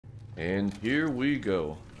And here we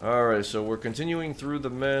go. Alright, so we're continuing through the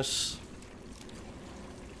mess.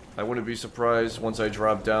 I wouldn't be surprised once I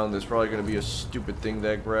drop down, there's probably going to be a stupid thing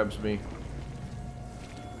that grabs me.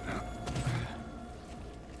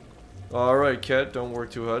 Alright, cat, don't work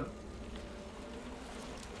too hard.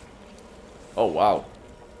 Oh, wow.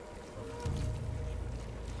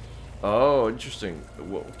 Oh, interesting.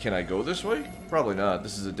 Well, can I go this way? Probably not.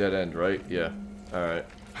 This is a dead end, right? Yeah. Alright.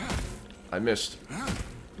 I missed.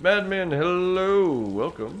 Madman, hello!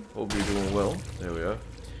 Welcome. Hope you're doing well. There we are.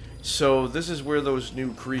 So, this is where those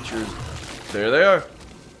new creatures... There they are!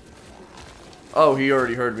 Oh, he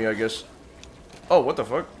already heard me, I guess. Oh, what the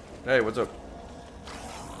fuck? Hey, what's up?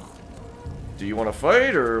 Do you want to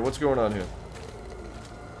fight, or what's going on here?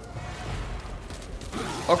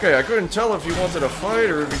 Okay, I couldn't tell if he wanted a fight,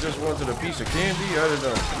 or if he just wanted a piece of candy. I don't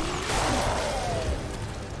know.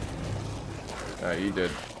 Ah, he did.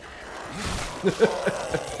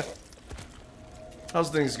 How's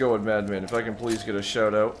things going, Madman? If I can please get a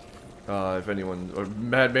shout out. If anyone... Or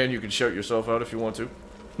Madman, you can shout yourself out if you want to.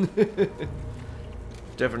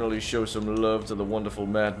 Definitely show some love to the wonderful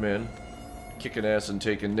Madman. Kicking ass and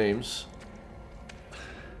taking names.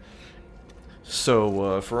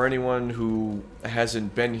 So, for anyone who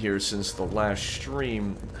hasn't been here since the last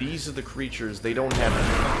stream, these are the creatures, they don't have...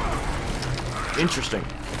 Interesting.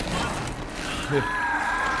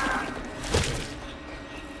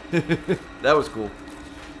 That was cool.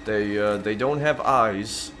 They don't have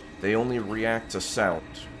eyes, they only react to sound.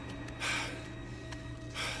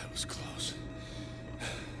 That was close.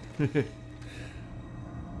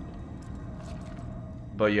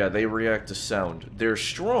 But yeah, they react to sound. They're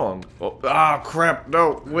strong. Oh, ah, crap.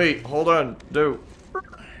 No, wait, hold on. No.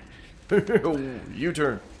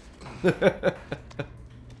 U-turn.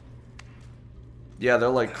 Yeah, they're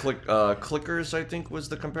like clickers, I think was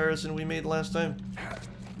the comparison we made last time.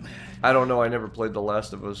 I don't know, I never played The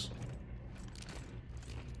Last of Us.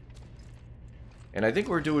 And I think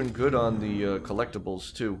we're doing good on the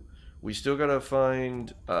collectibles too. We still gotta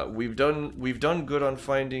find, we've done good on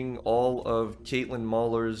finding all of Caitlin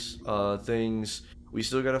Mahler's things. We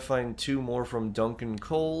still gotta find 2 more from Duncan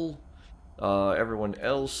Cole. Everyone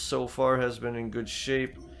else so far has been in good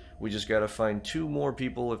shape. We just gotta find 2 more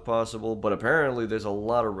people if possible, but apparently there's a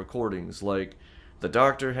lot of recordings, like, the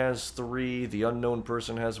Doctor has 3, the unknown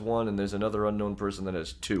person has 1, and there's another unknown person that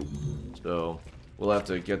has 2. So, we'll have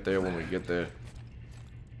to get there when we get there.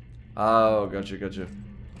 Oh, gotcha, gotcha.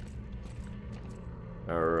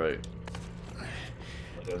 Alright.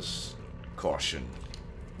 Let us caution.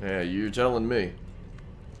 Yeah, you're telling me.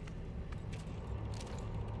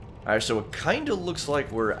 Alright, so it kinda looks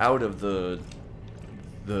like we're out of the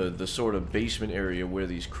sort of basement area where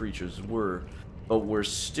these creatures were, but we're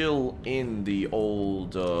still in the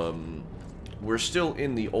old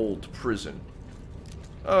prison.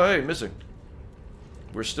 Oh, hey, missing.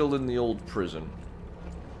 We're still in the old prison.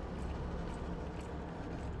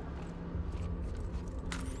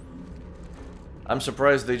 I'm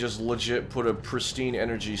surprised they just legit put a pristine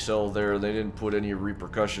energy cell there. They didn't put any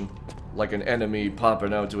repercussion. Like an enemy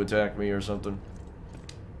popping out to attack me or something.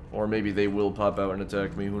 Or maybe they will pop out and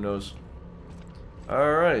attack me, who knows.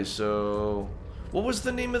 Alright, so... What was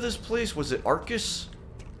the name of this place? Was it Arcus?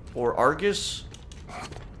 Or Argus?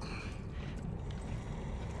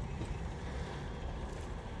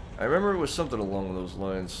 I remember it was something along those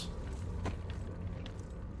lines.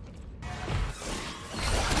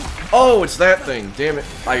 Oh, it's that thing! Damn it.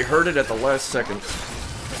 I heard it at the last second.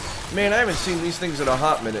 Man, I haven't seen these things in a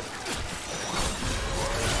hot minute.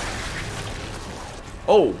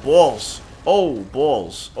 Oh, balls. Oh,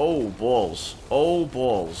 balls. Oh, balls. Oh,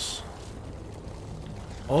 balls.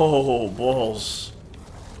 Oh, balls.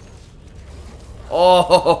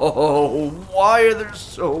 Oh, why are there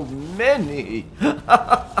so many?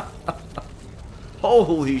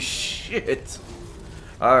 Holy shit.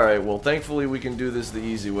 Alright, well, thankfully we can do this the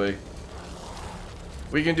easy way.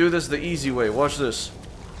 We can do this the easy way. Watch this.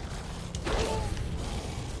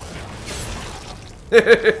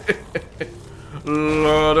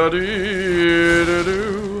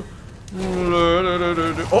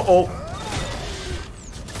 Uh-oh.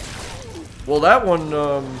 Well, that one,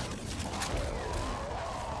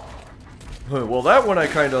 well, that one I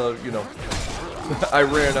kind of, you know, I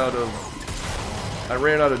ran out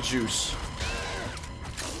of juice.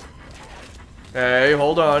 Hey,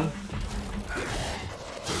 hold on.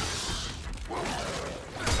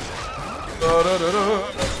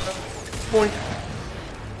 Boink.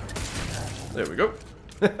 There we go.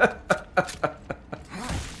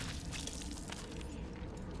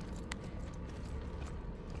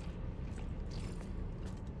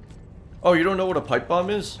 Oh, you don't know what a pipe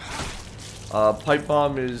bomb is? Pipe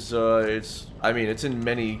bomb is, I mean, it's in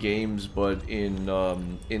many games, but in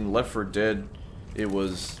Left 4 Dead, it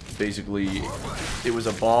was basically, it was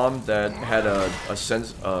a bomb that had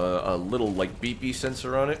a little, like, beepy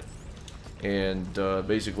sensor on it, and,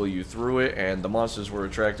 basically you threw it, and the monsters were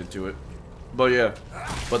attracted to it. But yeah,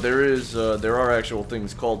 but there are actual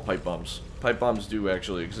things called pipe bombs. Pipe bombs do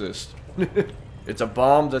actually exist. It's a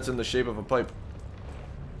bomb that's in the shape of a pipe.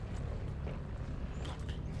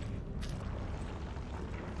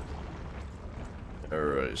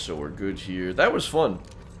 Alright, so we're good here. That was fun.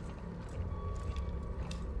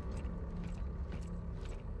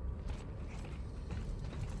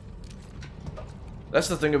 That's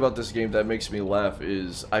the thing about this game that makes me laugh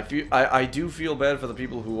is I do feel bad for the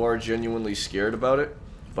people who are genuinely scared about it,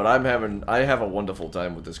 but I have a wonderful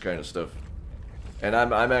time with this kind of stuff. And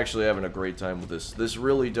I'm actually having a great time with this. This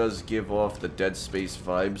really does give off the Dead Space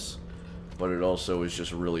vibes, but it also is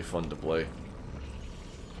just really fun to play.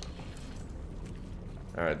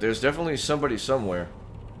 Alright, there's definitely somebody somewhere.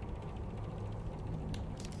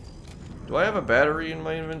 Do I have a battery in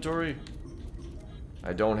my inventory?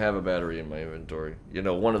 I don't have a battery in my inventory. You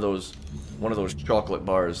know, one of those chocolate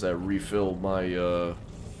bars that refill my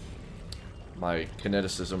my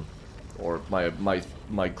kineticism or my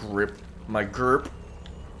grip, my GURP.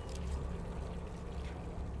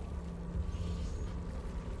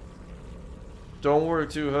 Don't work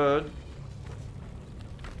too hard.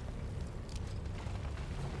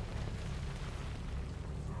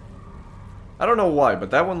 I don't know why,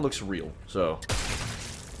 but that one looks real, so...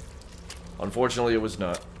 Unfortunately, it was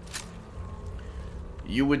not.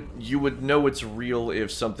 You would know it's real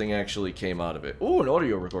if something actually came out of it. Ooh, an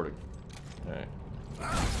audio recording. Alright.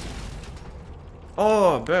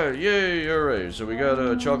 Oh, bad. Yay, alright. So we got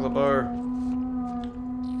a chocolate bar.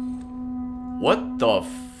 What the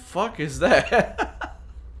fuck is that?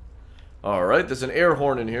 Alright, there's an air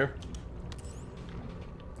horn in here.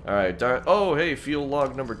 Alright, oh, hey, field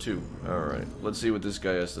log number 2. Alright, let's see what this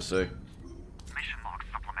guy has to say. Mission log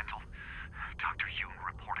supplemental. Dr. Yoon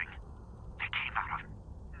reporting. They came out of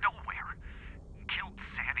nowhere. Killed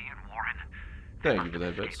Sandy and Warren. Thank you for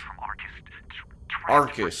that, Bets. From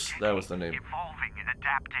Arcus, that was the name. Evolving and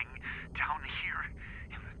adapting down here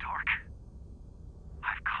in the dark.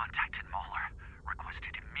 I've contacted Mahler,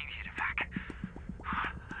 requested immediate evac.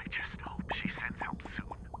 I just hope she sends help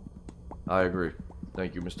soon. I agree.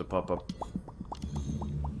 Thank you, Mr. Pop-Up.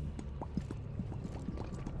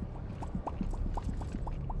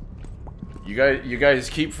 You guys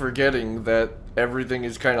keep forgetting that everything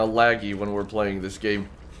is kind of laggy when we're playing this game.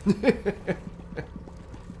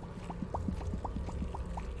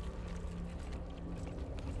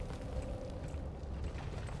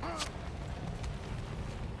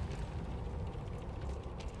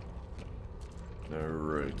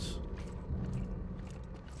 Alright.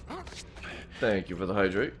 Thank you for the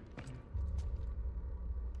hydrate.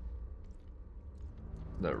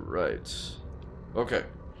 Alright. Okay.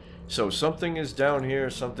 So something is down here,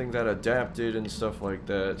 something that adapted and stuff like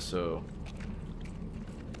that, so...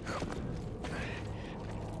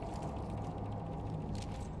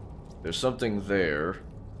 There's something there.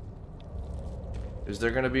 Is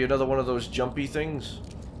there gonna be another one of those jumpy things?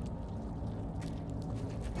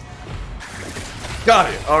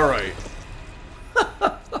 Got it! Alright.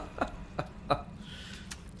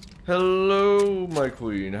 Hello, my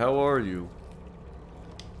queen. How are you?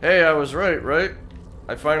 Hey, I was right?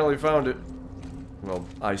 I finally found it. Well,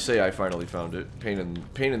 I say I finally found it.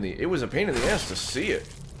 It was a pain in the ass to see it.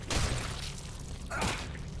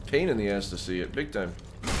 Pain in the ass to see it, big time.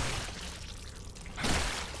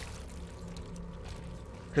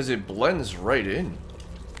 Because it blends right in.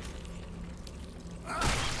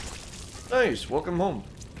 Nice, welcome home.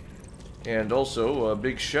 And also, a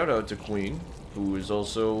big shout out to Queen, who is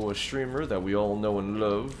also a streamer that we all know and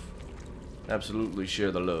love. Absolutely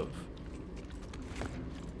share the love.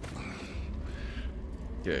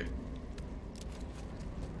 Okay.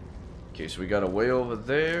 Okay, so we got a way over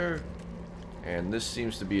there. And this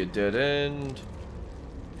seems to be a dead end.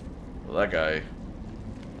 Well, that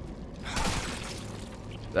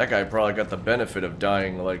guy probably got the benefit of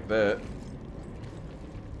dying like that.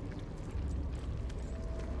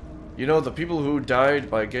 You know, the people who died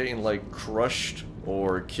by getting, like, crushed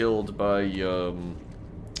or killed by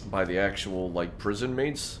the actual, like, prison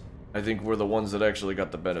mates, I think were the ones that actually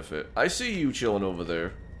got the benefit. I see you chilling over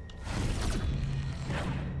there.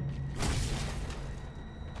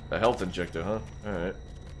 A health injector, huh? Alright.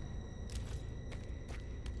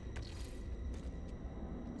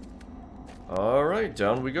 Alright,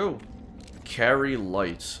 down we go. Carry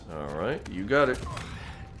lights. Alright, you got it.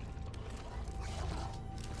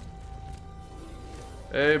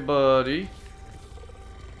 Hey, buddy.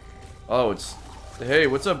 Oh, it's... Hey,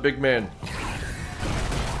 what's up, big man?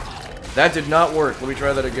 That did not work. Let me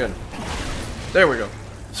try that again. There we go.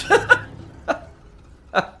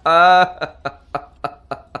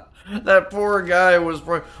 That poor guy was...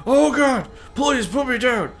 Oh, God! Please, put me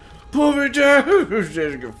down! Put me down!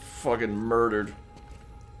 Just get fucking murdered.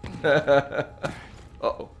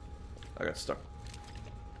 Uh-oh. I got stuck.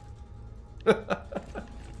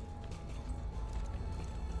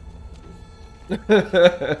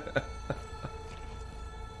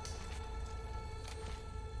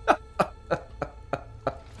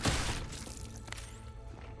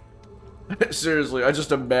 Seriously, I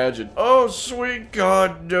just imagine. Oh, sweet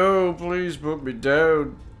God, no, please put me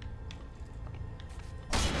down.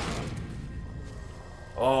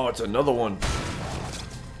 Oh, it's another one.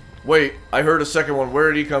 Wait, I heard a second one.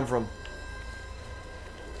 Where did he come from?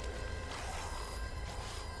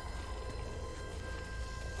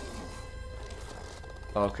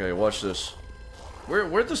 Okay, watch this.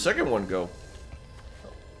 Where'd the second one go?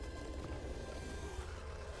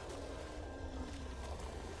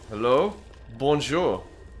 Hello? Bonjour.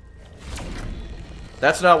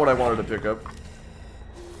 That's not what I wanted to pick up.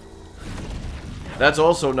 That's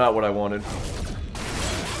also not what I wanted.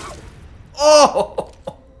 Oh!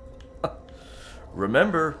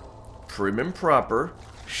 Remember, prim and proper,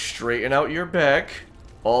 straighten out your back,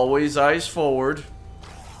 always eyes forward.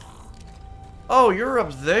 Oh, you're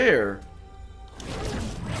up there.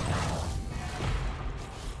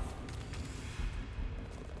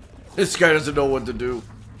 This guy doesn't know what to do.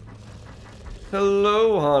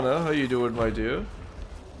 Hello, Hana. How you doing, my dear?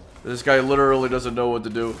 This guy literally doesn't know what to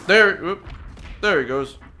do. There! Whoop, there he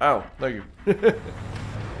goes. Ow, thank you.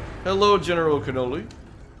 Hello, General Cannoli.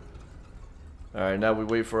 Alright, now we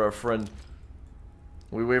wait for our friend.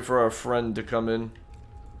 We wait for our friend to come in.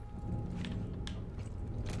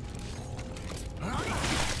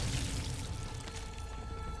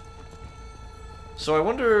 So I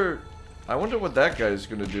wonder what that guy is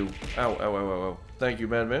gonna do. Ow, ow, ow, ow, ow. Thank you,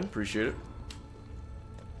 Madman. Appreciate it.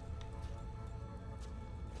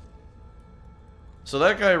 So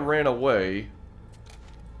that guy ran away.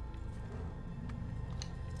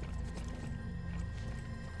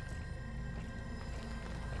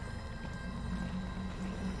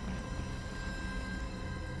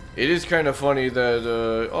 It is kind of funny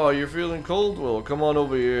that, oh, you're feeling cold? Well, come on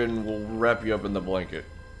over here and we'll wrap you up in the blanket.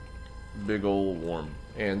 Big old warm.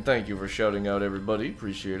 And thank you for shouting out, everybody.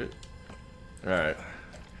 Appreciate it. Alright.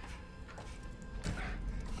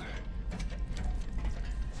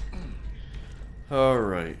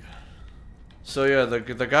 Alright. So yeah,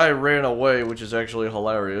 the guy ran away, which is actually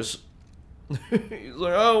hilarious. He's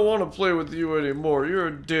like, I don't want to play with you anymore. You're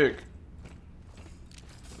a dick.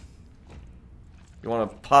 You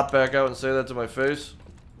want to pop back out and say that to my face?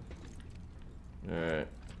 Alright.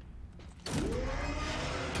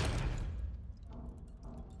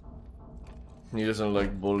 He doesn't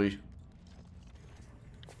like bully.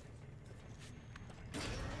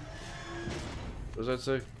 What does that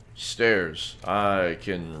say? Stairs. I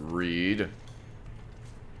can read.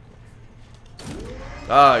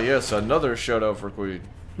 Ah, yes, another shout out for Queen.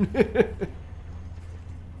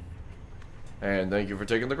 And thank you for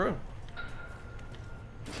taking the crown.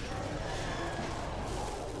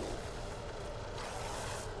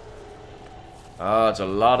 Ah, it's a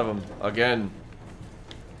lot of them. Again.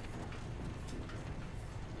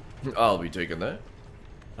 I'll be taking that.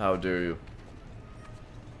 How dare you.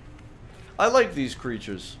 I like these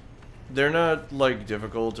creatures. They're not, like,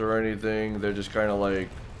 difficult or anything. They're just kind of like...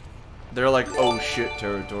 They're like, oh shit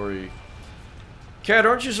territory. Cat,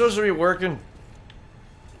 aren't you supposed to be working?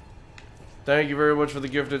 Thank you very much for the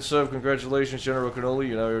gifted sub. Congratulations, General Cannoli.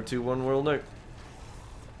 You now have 2-1 World Knight.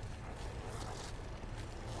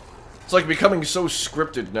 It's like becoming so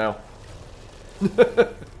scripted now.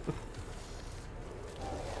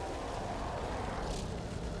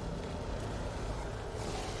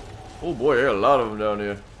 Oh boy, there are a lot of them down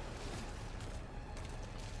here.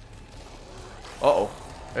 Uh-oh.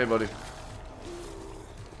 Hey, buddy.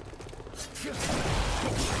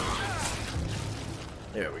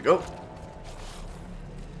 There we go.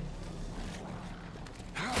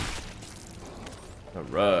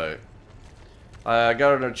 Alright. I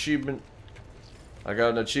got an achievement. I got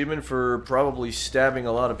an achievement for probably stabbing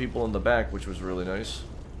a lot of people in the back, which was really nice.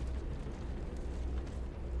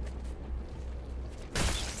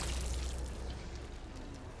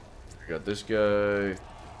 I got this guy.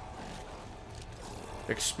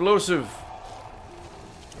 Explosive.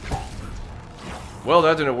 Well,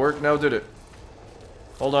 that didn't work. Now did it?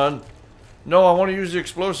 Hold on. No, I want to use the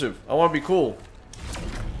explosive. I want to be cool.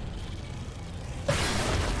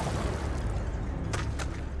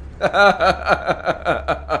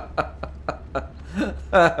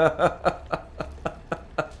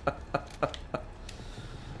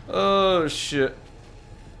 Oh, shit.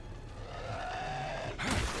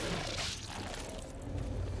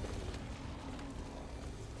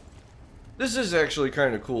 This is actually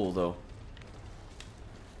kind of cool, though.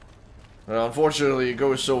 Unfortunately, it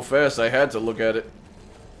goes so fast, I had to look at it.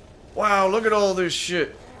 Wow, look at all this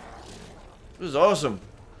shit. This is awesome.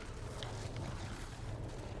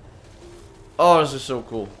 Oh, this is so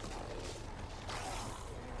cool.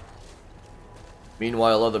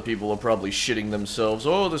 Meanwhile, other people are probably shitting themselves.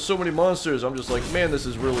 Oh, there's so many monsters. I'm just like, man, this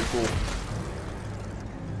is really cool.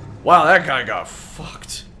 Wow, that guy got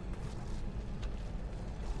fucked.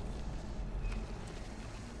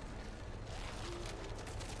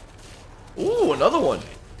 Ooh, another one.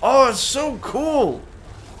 Oh, it's so cool.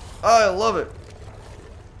 Oh, I love it.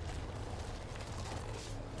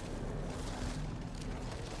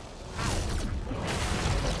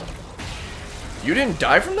 You didn't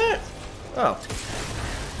die from that? Oh.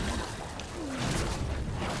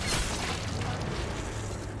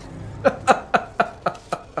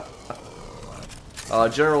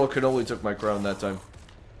 General Cannoli took my crown that time.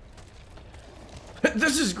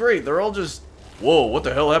 This is great. They're all just... Whoa, what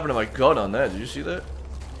the hell happened to my gun on that? Did you see that?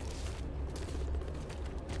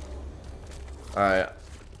 Alright.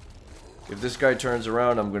 If this guy turns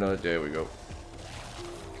around, I'm gonna... There we go.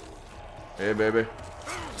 Hey, baby.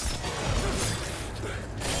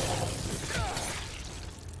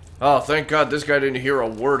 Oh, thank God this guy didn't hear a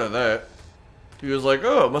word of that. He was like,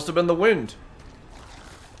 oh, it must have been the wind.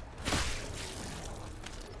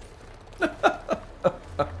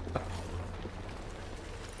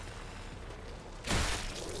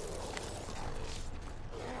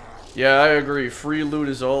 Yeah, I agree. Free loot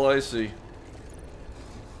is all I see.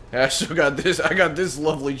 I still got this. I got this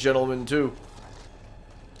lovely gentleman too.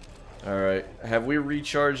 Alright. Have we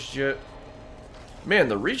recharged yet? Man,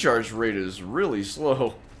 the recharge rate is really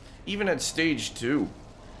slow. Even at stage 2.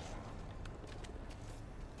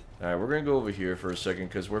 Alright, we're gonna go over here for a second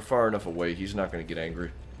because we're far enough away. He's not gonna get angry.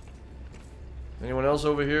 Anyone else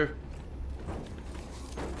over here?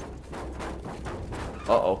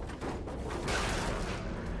 Uh-oh.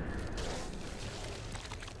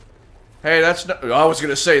 Hey, that's not... I was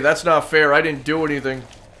gonna say, that's not fair. I didn't do anything.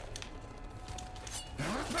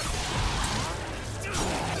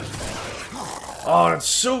 Oh, that's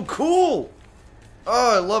so cool!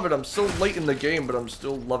 Oh, I love it. I'm so late in the game, but I'm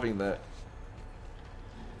still loving that.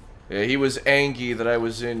 Yeah, he was angry that I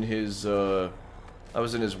was in his,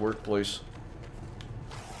 workplace.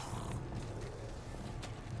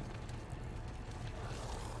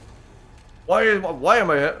 Why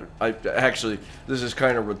am I actually, this is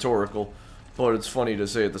kind of rhetorical, but it's funny to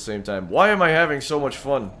say at the same time. Why am I having so much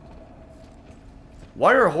fun?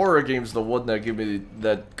 Why are horror games the one that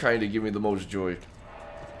kind of give me the most joy?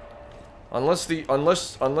 Unless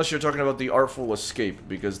you're talking about the Artful Escape,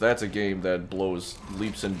 because that's a game that blows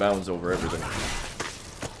leaps and bounds over everything.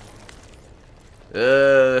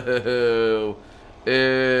 Oh.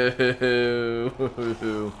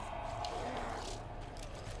 Oh.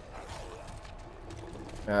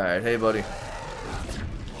 Alright, hey buddy.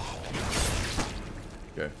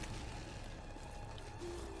 Okay.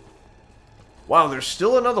 Wow, there's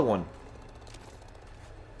still another one.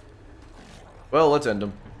 Well, let's end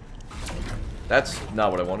him. That's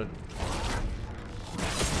not what I wanted.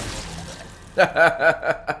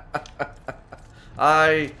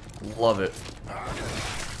 I love it.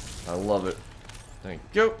 I love it. Thank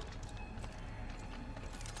you.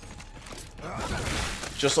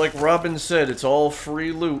 Just like Robin said, it's all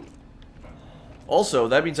free loot. Also,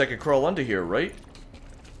 that means I can crawl under here, right?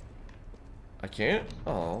 I can't?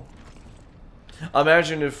 Oh.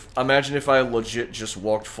 Imagine if I legit just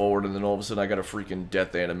walked forward and then all of a sudden I got a freaking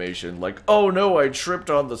death animation. Like, oh no, I tripped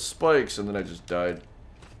on the spikes and then I just died.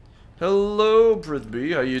 Hello,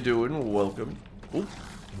 Prithvi. How you doing? Welcome. Ooh.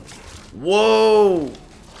 Whoa!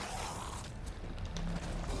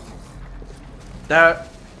 That...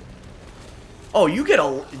 Oh,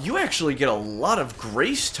 you actually get a lot of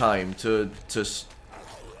grace time to...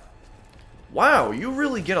 Wow, you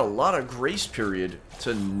really get a lot of grace period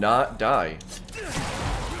to not die.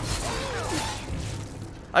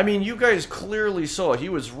 I mean, you guys clearly saw he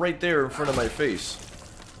was right there in front of my face.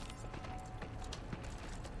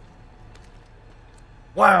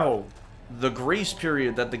 Wow! The grace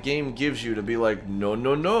period that the game gives you to be like, no,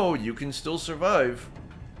 no, no, you can still survive.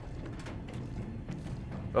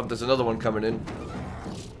 Oh, there's another one coming in.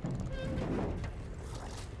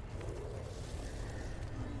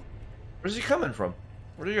 Where's he coming from?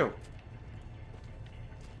 Where'd he go?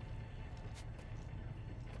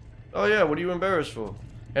 Oh yeah, what are you embarrassed for?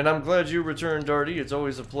 And I'm glad you returned, Darty. It's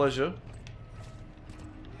always a pleasure.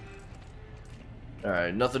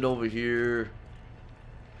 Alright, nothing over here.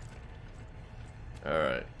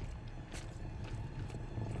 Alright.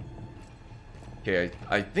 Okay,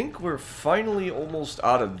 I think we're finally almost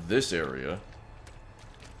out of this area.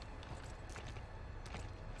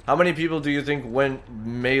 How many people do you think went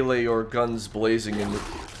melee or guns blazing in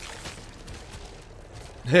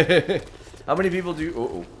the... How many people do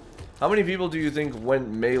you... How many people do you think went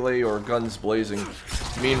melee or guns blazing?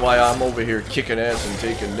 Meanwhile, I'm over here kicking ass and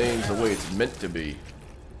taking names the way it's meant to be.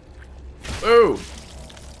 Oh!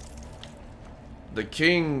 The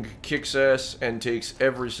king kicks ass and takes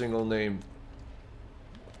every single name.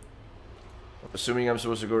 Assuming I'm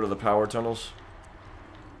supposed to go to the power tunnels.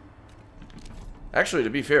 Actually, to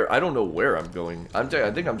be fair, I don't know where I'm going. I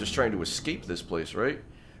think I'm just trying to escape this place, right?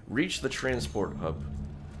 Reach the transport hub.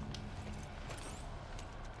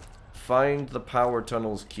 Find the power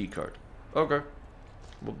tunnels keycard. Okay.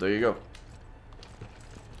 Well, there you go.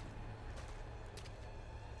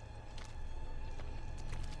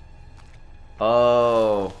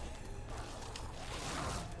 Oh.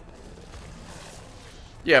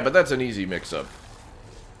 Yeah, but that's an easy mix-up.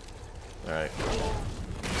 Alright.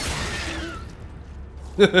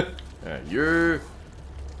 Alright, you're...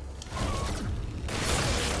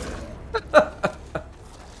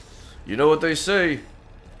 You know what they say.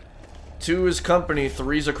 2 is company,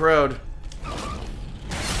 3's a crowd.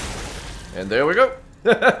 And there we go.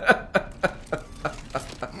 There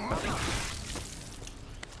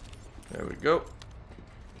we go.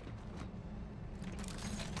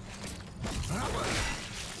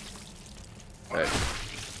 Hey.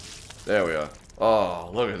 There we are.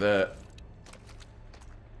 Oh, look at that.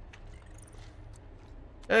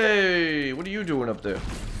 Hey, what are you doing up there?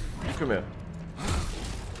 You come here.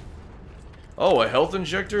 Oh, a health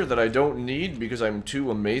injector that I don't need because I'm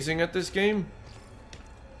too amazing at this game?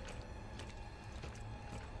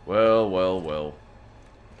 Well, well,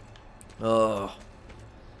 well.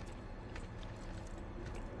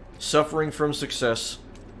 Suffering from success.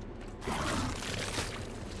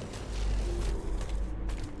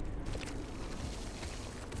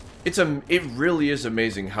 It really is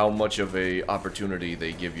amazing how much of a opportunity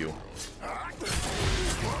they give you.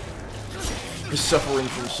 Suffering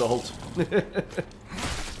from salt.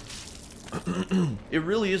 It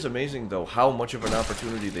really is amazing, though, how much of an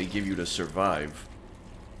opportunity they give you to survive.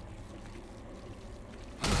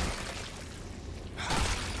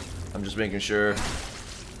 I'm just making sure.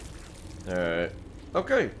 Alright.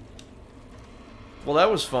 Okay. Well, that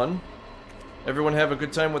was fun. Everyone have a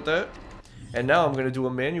good time with that? And now I'm going to do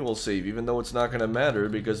a manual save, even though it's not going to matter,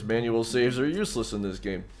 because manual saves are useless in this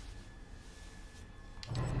game.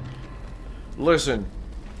 Listen.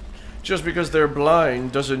 Just because they're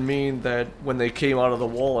blind doesn't mean that when they came out of the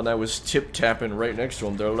wall and I was tip-tapping right next to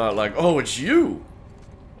them, they're not like, oh, it's you!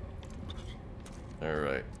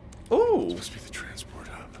 Alright. Oh! This must be the transport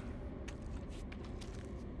hub.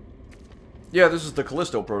 Yeah, this is the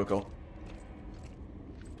Callisto protocol.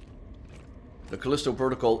 The Callisto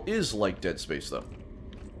protocol is like Dead Space, though.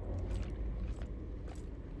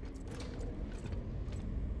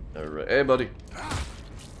 Alright. Hey, buddy.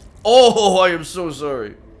 Oh, I am so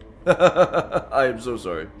sorry. I am so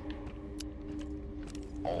sorry.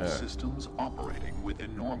 All systems operating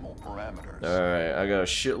within normal parameters. Alright, I got a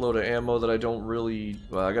shitload of ammo that I don't really...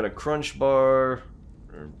 Well, I got a crunch bar.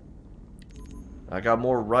 I got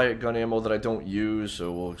more riot gun ammo that I don't use,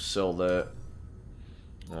 so we'll sell that.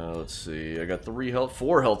 Let's see. I got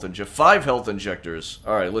 5 health injectors.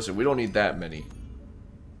 Alright, listen, we don't need that many.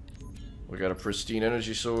 We got a pristine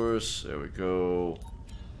energy source. There we go.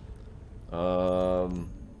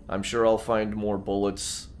 I'm sure I'll find more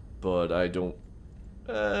bullets, but I don't...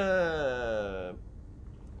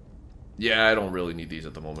 Yeah, I don't really need these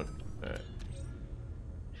at the moment. Alright.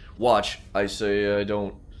 Watch, I say I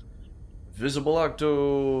don't. Visible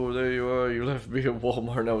Octo, there you are. You left me at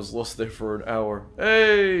Walmart and I was lost there for an hour.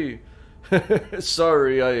 Hey!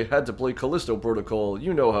 Sorry, I had to play Callisto Protocol.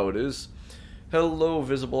 You know how it is. Hello,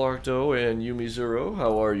 Visible Octo and Yumi Zero.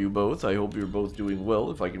 How are you both? I hope you're both doing well.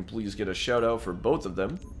 If I can please get a shout out for both of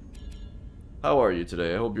them. How are you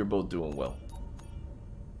today? I hope you're both doing well.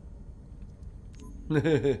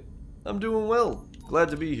 I'm doing well. Glad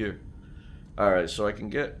to be here. Alright, so I can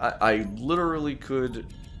get... I literally could...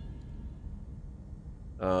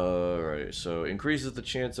 Alright, so increases the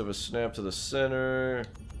chance of a snap to the center.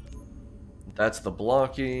 That's the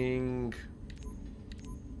blocking.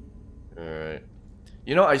 Alright.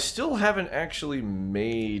 You know, I still haven't actually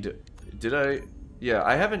made... Did I... Yeah,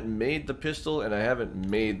 I haven't made the pistol and I haven't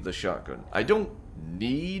made the shotgun. I don't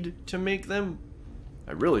need to make them.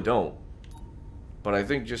 I really don't. But I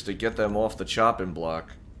think just to get them off the chopping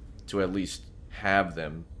block, to at least have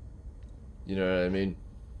them. You know what I mean?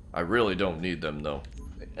 I really don't need them, though.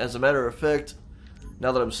 As a matter of fact,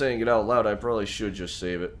 now that I'm saying it out loud, I probably should just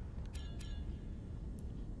save it.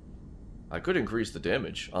 I could increase the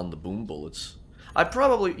damage on the boom bullets. I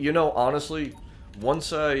probably, you know, honestly,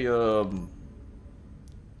 once I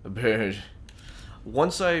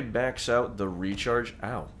max out the recharge,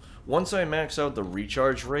 once I max out the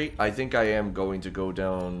recharge rate, I think I am going to go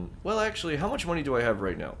down. Well, actually, how much money do I have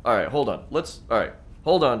right now? Alright, hold on. Let's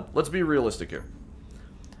be realistic here.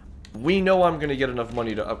 We know I'm gonna get enough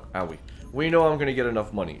money to we know I'm gonna get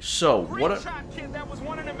enough money. So,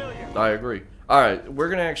 I agree. Alright, we're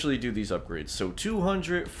gonna actually do these upgrades. So,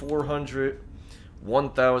 200, 400,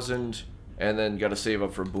 1,000, and then gotta save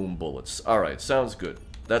up for boom bullets. Alright, sounds good.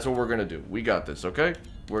 That's what we're gonna do. We got this, okay?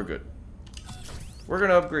 We're good. We're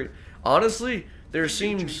gonna upgrade. Honestly, there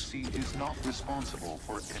seems... The HAC is not responsible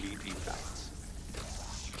for any defects.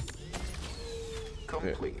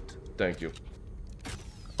 Complete. Yeah, thank you.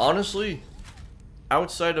 Honestly,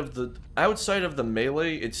 outside of the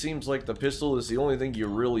melee, it seems like the pistol is the only thing you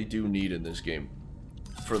really do need in this game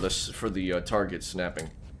for the target snapping.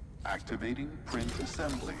 Activating print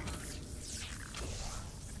assembly.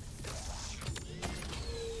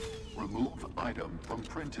 Remove item from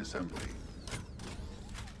print assembly.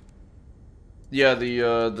 Yeah,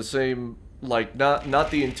 the same, like, not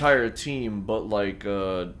the entire team, but like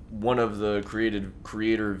one of the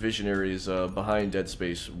creator visionaries behind Dead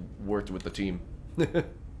Space worked with the team.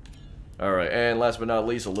 Alright, and last but not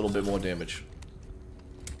least, a little bit more damage.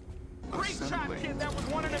 Great shot, kid. That was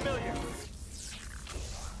 1 in a million.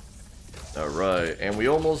 Alright, and we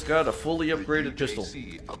almost got a fully upgraded pistol.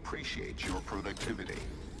 The HAC appreciates your productivity.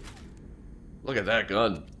 Look at that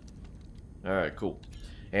gun. Alright, cool.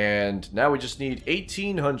 And now we just need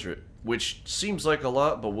 1,800, which seems like a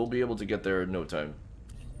lot, but we'll be able to get there in no time.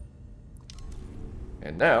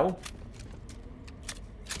 And now...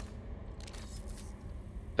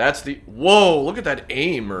 that's the... Whoa, look at that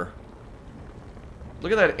aimer.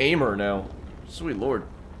 Look at that aimer now. Sweet lord.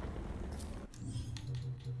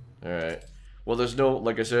 Alright. Well, there's no...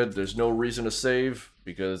 like I said, there's no reason to save,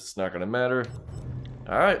 because it's not gonna matter.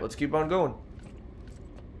 Alright, let's keep on going.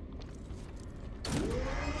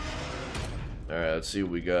 Alright, let's see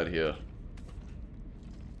what we got here.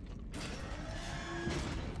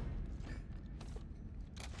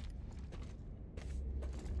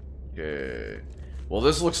 Okay. Well,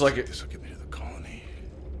 this looks like it. This will get me to the colony.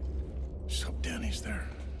 Just hope Danny's there.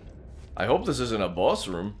 I hope this isn't a boss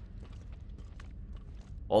room.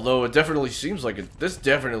 Although it definitely seems like it. This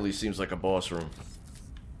definitely seems like a boss room.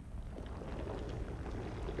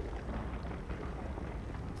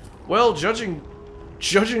 Well, judging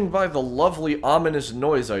by the lovely ominous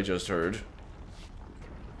noise I just heard.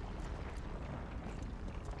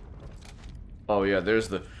 Oh yeah, there's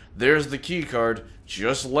the key card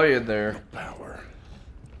just laying there. No power.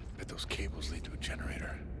 Bet those cables lead to a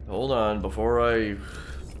generator. Hold on, before I...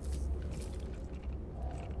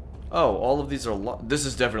 Oh, all of these are this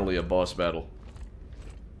is definitely a boss battle.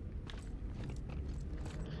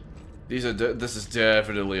 This is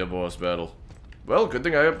definitely a boss battle. Well, good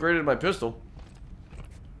thing I upgraded my pistol.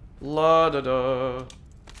 La da da.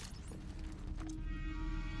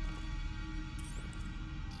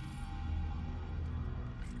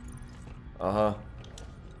 Uh-huh.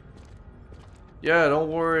 Yeah, don't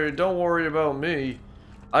worry about me.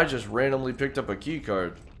 I just randomly picked up a key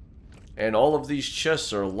card. And all of these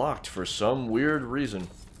chests are locked for some weird reason.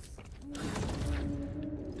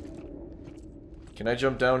 Can I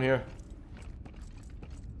jump down here?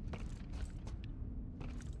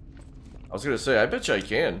 I was gonna say, I bet you I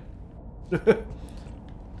can.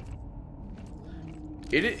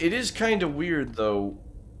 It is kind of weird, though.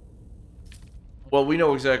 Well, we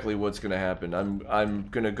know exactly what's gonna happen. I'm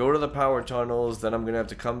gonna go to the power tunnels, then I'm gonna have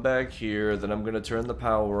to come back here, then I'm gonna turn the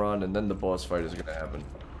power on, and then the boss fight is gonna happen.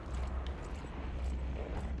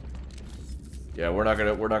 Yeah, we're not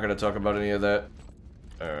gonna talk about any of that.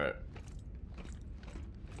 All right.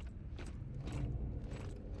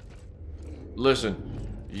 Listen.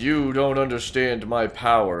 You don't understand my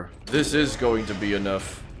power. This is going to be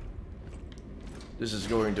enough. This is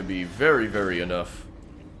going to be very, very enough.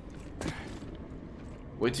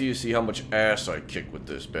 Wait till you see how much ass I kick with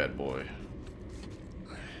this bad boy.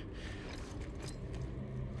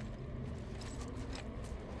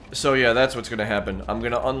 So yeah, that's what's gonna happen. I'm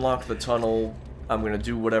gonna unlock the tunnel. I'm gonna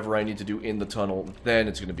do whatever I need to do in the tunnel. Then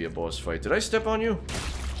it's gonna be a boss fight. Did I step on you?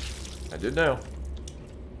 I did now.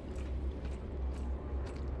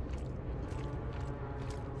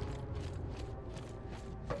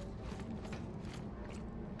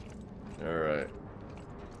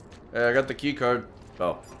 Hey, I got the key card.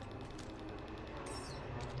 Oh.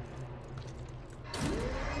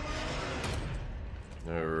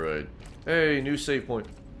 Alright. Hey, new save point.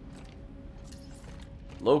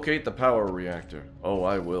 Locate the power reactor. Oh,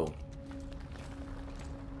 I will.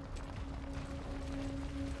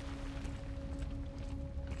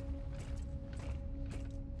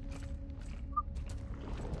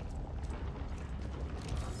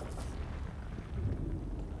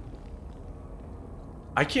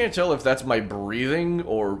 I can't tell if that's my breathing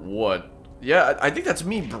or what. Yeah, I think that's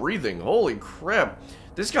me breathing. Holy crap.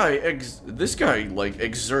 This guy like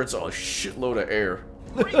exerts a shitload of air.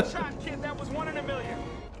 Great shot, kid. That was 1 in a million.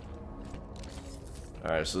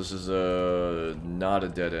 Alright, so this is not a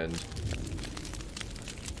dead end.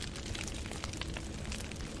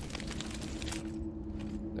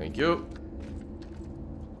 Thank you.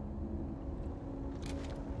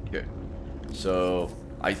 Okay. So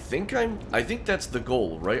I think that's the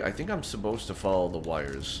goal, right? I think I'm supposed to follow the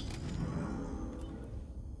wires.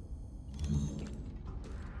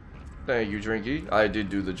 Thank you, Drinky. I did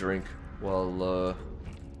do the drink while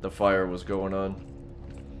the fire was going on.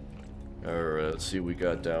 Alright, let's see what we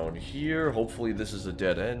got down here. Hopefully this is a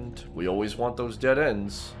dead end. We always want those dead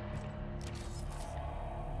ends.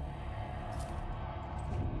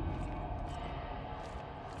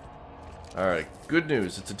 Alright, good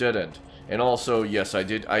news, it's a dead end. And also, yes, I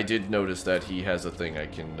did notice that he has a thing I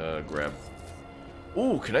can grab.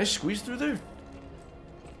 Ooh, can I squeeze through there?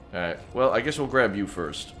 Alright, well, I guess we'll grab you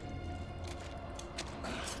first.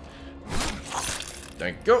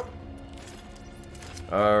 Thank you.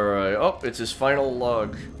 Alright, oh, it's his final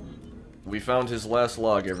log. We found his last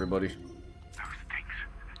log, everybody. Those things,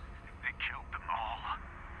 they killed them all.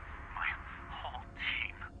 My whole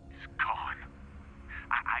team is gone.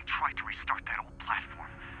 I tried to restart that old platform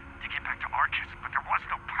to get back to Arcus, but there was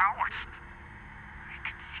no power. I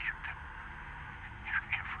can hear them. They're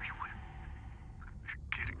everywhere. They're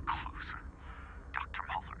getting closer. Dr.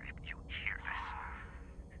 Muller, if you hear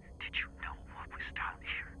this, did you know what was down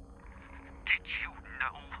here? Did you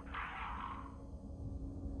know?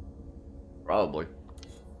 Probably.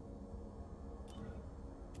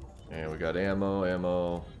 And we got ammo.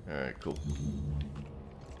 Alright, cool.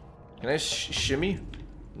 Can I shimmy?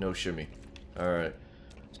 No shimmy. Alright.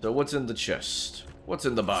 So what's in the chest? What's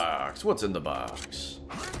in the box? What's in the box?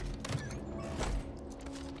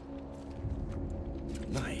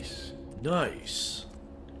 Nice. Nice.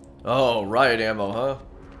 Oh, riot ammo, huh?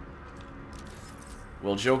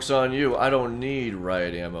 Well, joke's on you. I don't need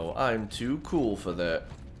riot ammo. I'm too cool for that.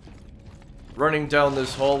 Running down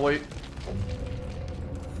this hallway.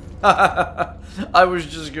 I was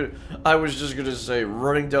just gonna say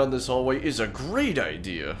running down this hallway is a great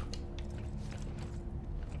idea.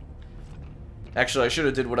 Actually, I should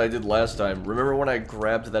have did what I did last time. Remember when I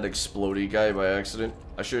grabbed that explodey guy by accident?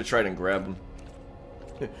 I should have tried and grab him.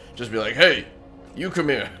 Just be like, hey, you come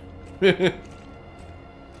here.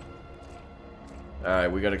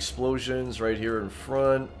 Alright, we got explosions right here in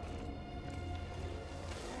front.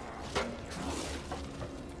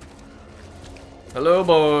 Hello,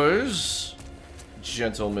 boys.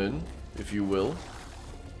 Gentlemen, if you will.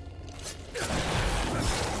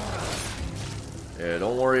 Yeah,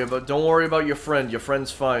 don't worry about your friend. Your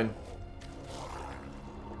friend's fine.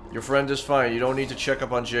 Your friend is fine. You don't need to check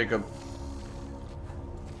up on Jacob.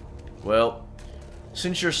 Well,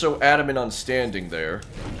 since you're so adamant on standing there,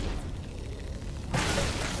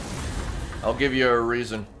 I'll give you a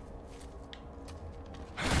reason.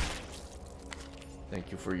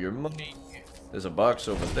 Thank you for your money. There's a box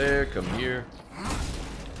over there. Come here.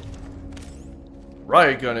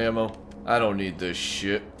 Riot gun ammo. I don't need this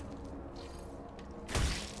shit.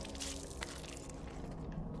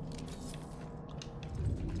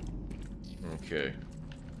 Okay.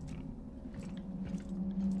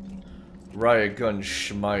 Riot gun,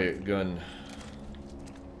 schmiet gun.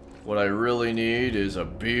 What I really need is a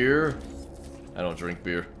beer. I don't drink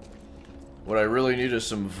beer. What I really need is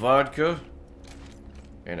some vodka.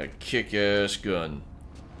 And a kick-ass gun.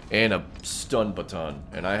 And a stun baton.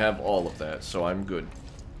 And I have all of that, so I'm good.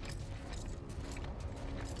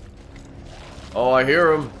 Oh, I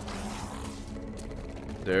hear them.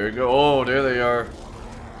 There you go. Oh, there they are.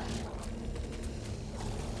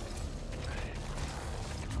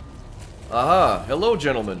 Aha. Hello,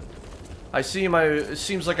 gentlemen. I see it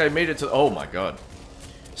seems like I made it to... Oh, my God.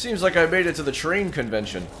 Seems like I made it to the train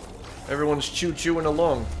convention. Everyone's choo-chooing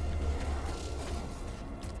along.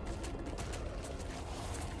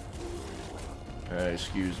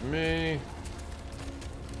 Excuse me.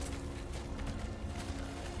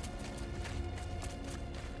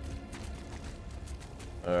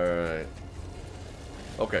 Alright.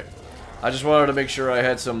 Okay. I just wanted to make sure I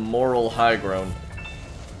had some moral high ground.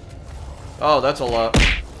 Oh, that's a lot.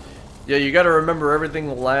 Yeah, you gotta remember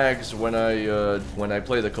everything lags when I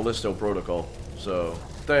play the Callisto protocol. So,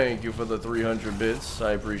 thank you for the 300 bits.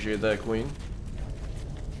 I appreciate that, Queen.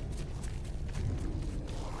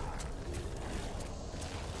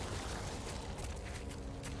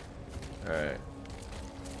 Alright.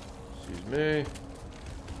 Excuse me.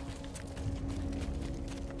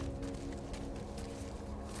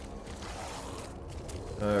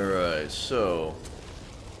 Alright, so...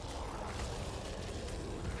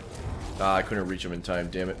 Ah, I couldn't reach him in time,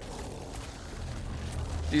 damn it.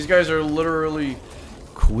 These guys are literally...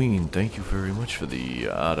 Queen, thank you very much for the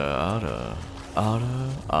Ada.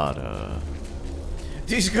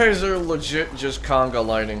 These guys are legit just conga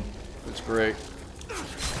lining. It's great.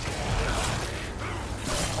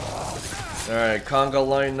 Alright, conga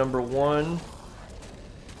line number 1.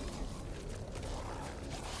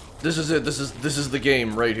 This is it. This is the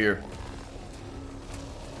game right here.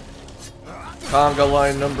 Conga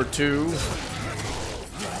line number 2.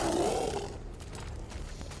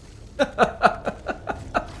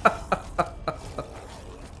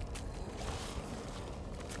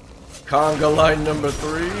 Conga line number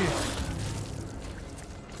 3.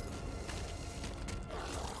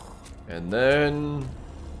 And then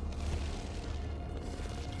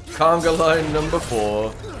conga line number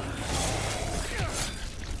 4.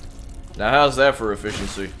 Now how's that for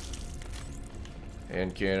efficiency?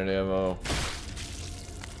 Hand cannon ammo.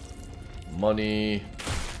 Money.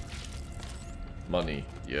 Money.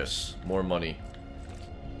 Yes, more money.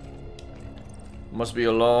 Must be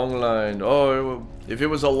a long line. Oh, if it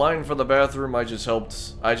was a line for the bathroom, I just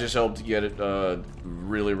helped get it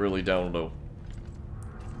really, really down low.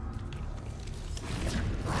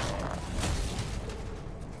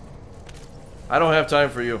 I don't have time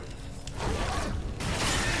for you.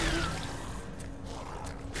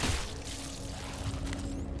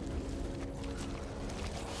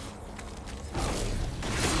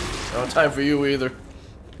 I don't have time for you either.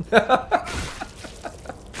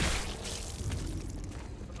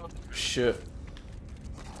 Shit.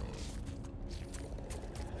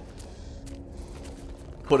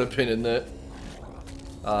 Put a pin in that.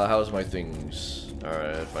 How's my things?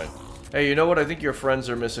 Alright, fine. Hey, you know what? I think your friends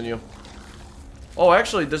are missing you. Oh,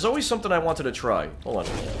 actually, there's always something I wanted to try. Hold on.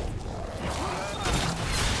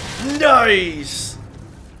 Nice!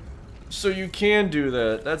 So you can do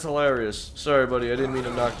that. That's hilarious. Sorry, buddy. I didn't mean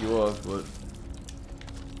to knock you off, but...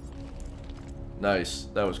 Nice.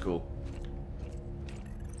 That was cool.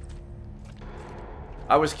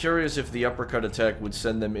 I was curious if the uppercut attack would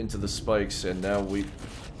send them into the spikes, and now we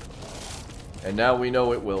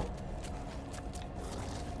know it will.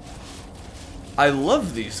 I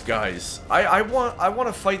love these guys. I want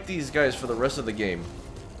to fight these guys for the rest of the game.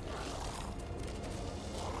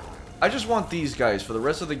 I just want these guys for the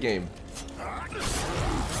rest of the game.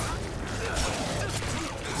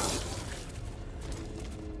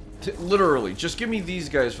 Literally, just give me these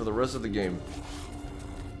guys for the rest of the game.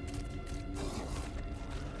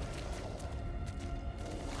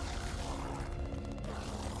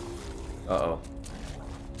 Uh-oh.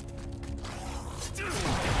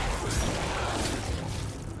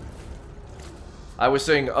 I was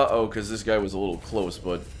saying uh-oh because this guy was a little close,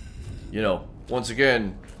 but, you know, once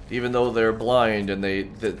again, even though they're blind and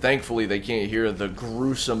thankfully they can't hear the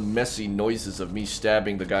gruesome, messy noises of me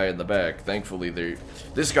stabbing the guy in the back, thankfully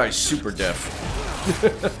this guy's super deaf.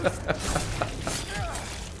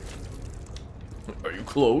 Are you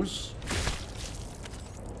close?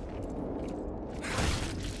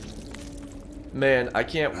 Man, I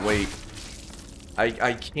can't wait.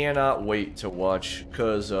 I cannot wait to watch,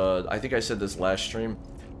 because I think I said this last stream.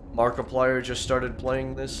 Markiplier just started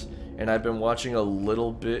playing this, and I've been watching a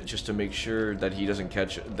little bit just to make sure that he doesn't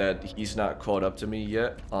that he's not caught up to me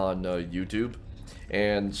yet on YouTube.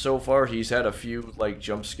 And so far, he's had a few, like,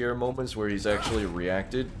 jump scare moments where he's actually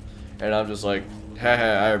reacted, and I'm just like,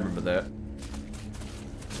 haha, I remember that.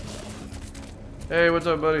 Hey, what's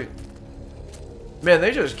up, buddy? Man,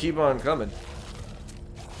 they just keep on coming.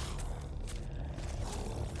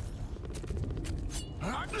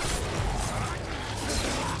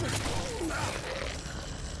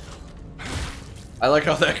 I like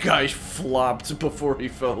how that guy flopped before he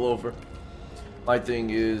fell over. My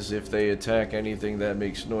thing is, if they attack anything that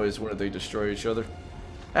makes noise, wouldn't they destroy each other?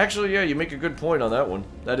 Actually, yeah, you make a good point on that one.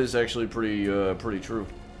 That is actually pretty true.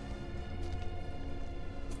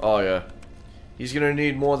 Oh, yeah. He's gonna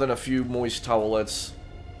need more than a few moist towelettes.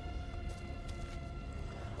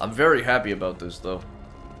 I'm very happy about this, though.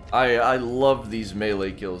 I love these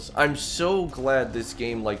melee kills. I'm so glad this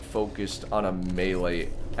game, like, focused on a melee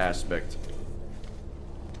aspect.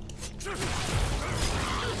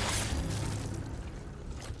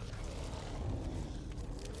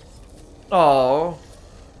 Oh.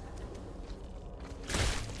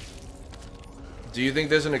 Do you think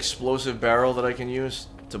there's an explosive barrel that I can use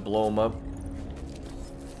to blow him up?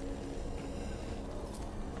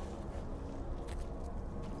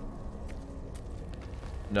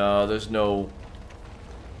 No, there's no...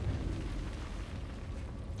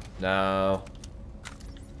 No.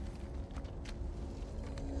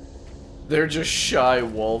 They're just shy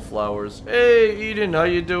wallflowers. Hey, Eden, how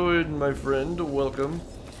you doing, my friend? Welcome.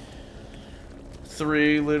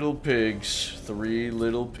 3 little pigs. 3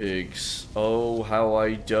 little pigs. Oh, how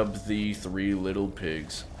I dub thee 3 little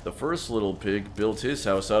pigs. The first little pig built his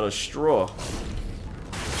house out of straw.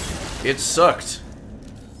 It sucked.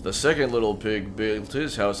 The second little pig built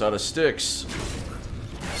his house out of sticks.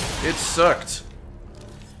 It sucked.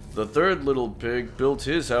 The third little pig built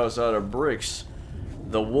his house out of bricks.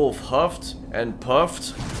 The wolf huffed and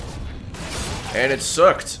puffed, and it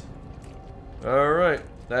sucked. Alright,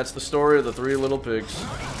 that's the story of the 3 little pigs.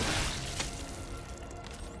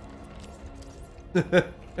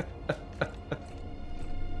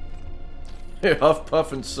 Hey, huff,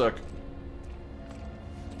 puff, and suck.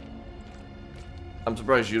 I'm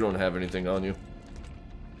surprised you don't have anything on you.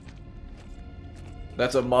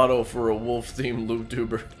 That's a motto for a wolf-themed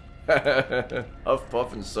loot-tuber. Huff,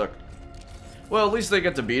 puff, and suck. Well, at least they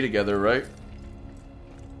get to be together, right?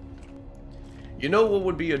 You know what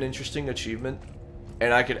would be an interesting achievement?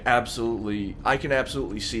 And I can absolutely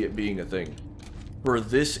see it being a thing. For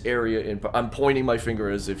this area I'm pointing my finger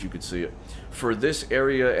as if you could see it. For this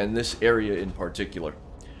area and this area in particular.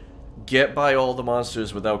 Get by all the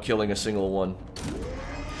monsters without killing a single one.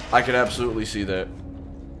 I could absolutely see that.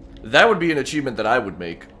 That would be an achievement that I would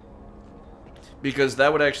make. Because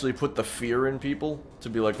that would actually put the fear in people. To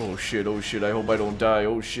be like, oh shit, I hope I don't die,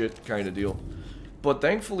 oh shit, kind of deal. But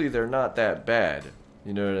thankfully they're not that bad.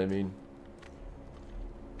 You know what I mean?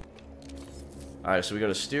 Alright, so we got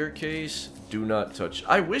a staircase. Do not touch.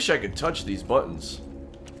 I wish I could touch these buttons.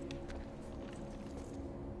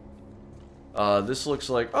 This looks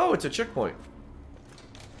like... Oh, it's a checkpoint.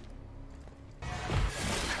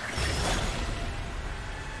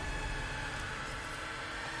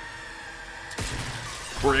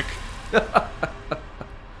 Brick.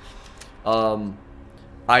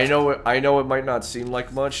 I know it might not seem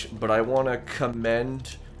like much, but I want to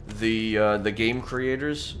commend the game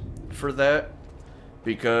creators for that,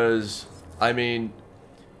 because I mean,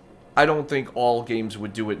 I don't think all games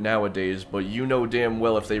would do it nowadays, but you know damn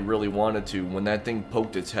well if they really wanted to, when that thing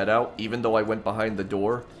poked its head out, even though I went behind the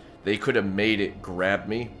door, they could have made it grab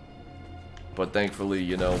me. But thankfully,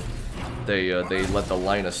 you know, they let the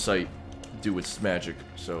line of sight do its magic.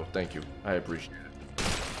 So thank you, I appreciate it.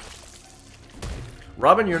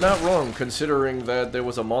 Robin, you're not wrong, considering that there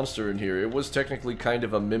was a monster in here. It was technically kind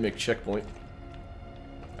of a mimic checkpoint.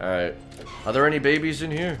 Alright. Are there any babies in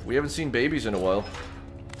here? We haven't seen babies in a while.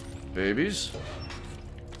 Babies?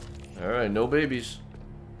 Alright, no babies.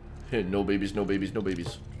 No babies, no babies, no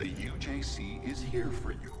babies. The UJC is here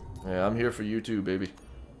for you. Yeah, I'm here for you too, baby.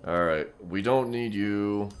 Alright, we don't need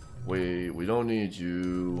you. Wait, we don't need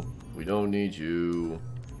you. We don't need you.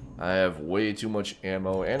 I have way too much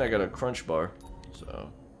ammo, and I got a crunch bar.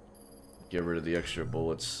 So, get rid of the extra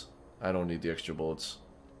bullets. I don't need the extra bullets.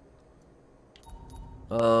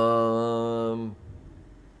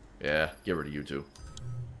 Yeah, get rid of you too.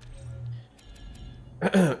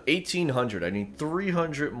 1800. I need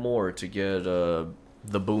 300 more to get the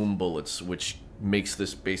boom bullets, which makes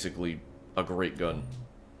this basically a great gun.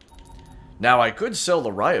 Now I could sell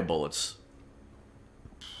the riot bullets.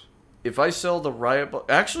 If I sell the riot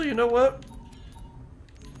actually, you know what?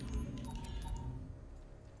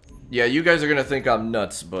 Yeah, you guys are gonna think I'm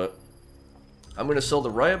nuts, but I'm gonna sell the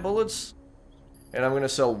riot bullets, and I'm gonna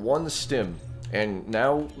sell 1 stim. And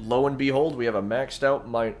now, lo and behold, we have a maxed out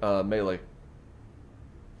melee.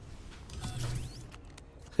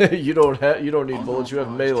 you don't need bullets. You have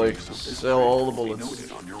melee. Sell all the bullets.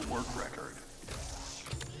 Noted on your work record.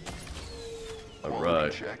 All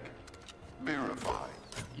right. Check. Verified.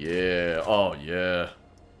 Yeah. Oh yeah.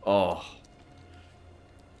 Oh.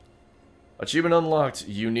 Achievement unlocked.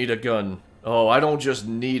 You need a gun. Oh, I don't just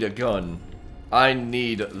need a gun. I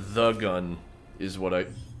need the gun. Is what I...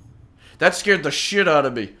 That scared the shit out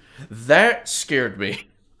of me. That scared me.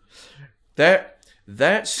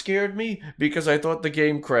 That scared me because I thought the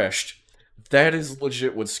game crashed. That is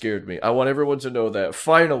legit what scared me. I want everyone to know that.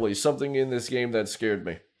 Finally, something in this game that scared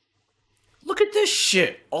me. Look at this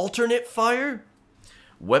shit! Alternate fire?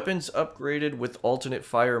 Weapons upgraded with alternate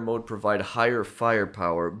fire mode provide higher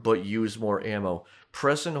firepower, but use more ammo.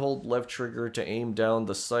 Press and hold left trigger to aim down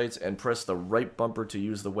the sights, and press the right bumper to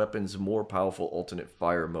use the weapon's more powerful alternate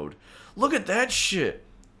fire mode. Look at that shit!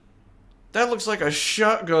 That looks like a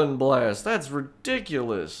shotgun blast. That's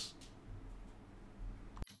ridiculous.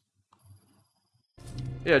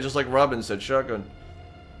 Yeah, just like Robin said, shotgun.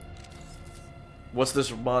 What's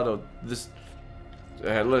this motto? This...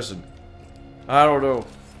 listen. I don't know.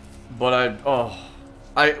 But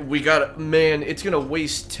we got... Man, it's gonna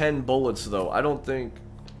waste 10 bullets, though. I don't think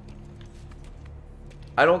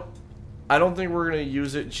we're gonna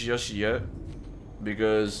use it just yet.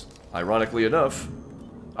 Because, ironically enough,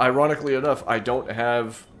 I don't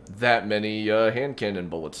have that many hand cannon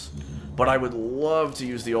bullets. But I would love to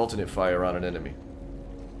use the alternate fire on an enemy.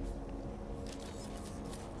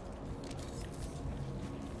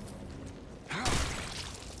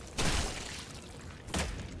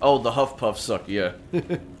 Oh, the Huff Puffs suck, yeah.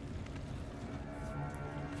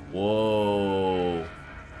 Whoa.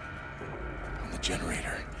 On the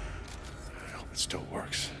generator. I hope it still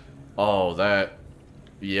works. Oh, that...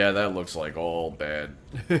 Yeah, that looks like all bad.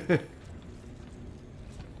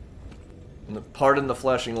 Pardon the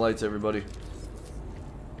flashing lights, everybody.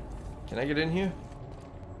 Can I get in here?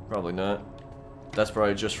 Probably not. That's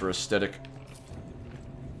probably just for aesthetic.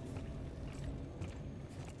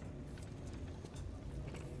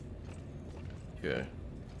 Okay.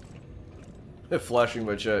 Flashing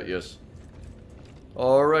my chat, yes.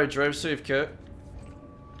 Alright, drive safe, cat.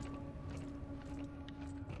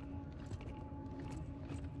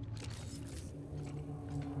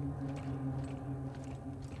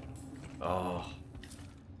 Oh.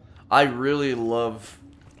 I really love...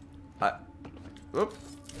 Oop.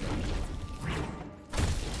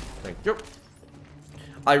 Thank you.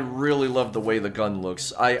 I really love the way the gun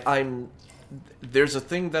looks. There's a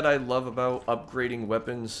thing that I love about upgrading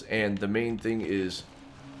weapons, and the main thing is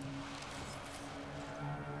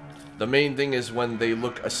when they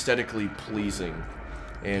look aesthetically pleasing.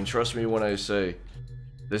 And trust me when I say,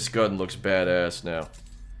 this gun looks badass now.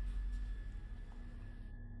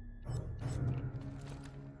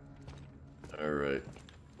 Alright.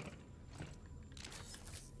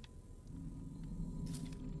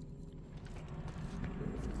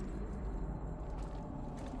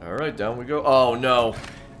 Alright, down we go. Oh, no.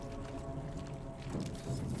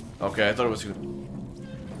 Okay, I thought it was gonna...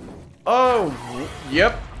 Oh,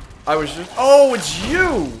 yep. I was just... Oh, it's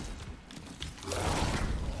you!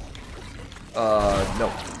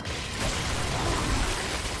 No.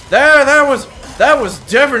 That was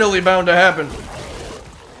definitely bound to happen.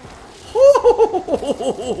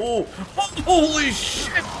 Holy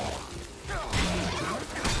shit!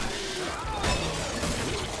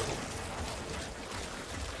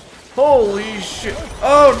 Holy shit!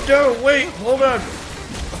 Oh no! Wait! Hold on!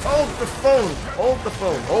 Hold the phone! Hold the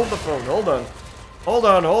phone! Hold the phone! Hold on! Hold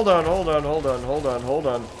on! Hold on! Hold on! Hold on! Hold on! Hold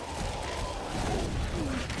on!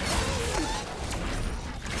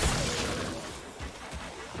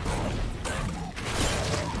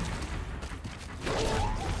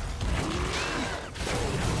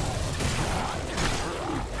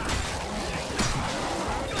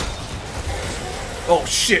 Oh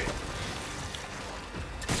shit!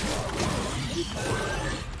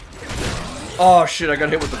 Oh shit, I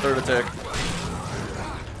got hit with the third attack.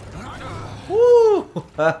 Woo!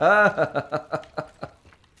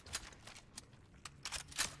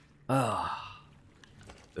 Ah.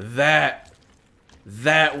 That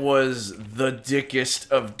was the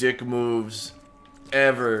dickest of dick moves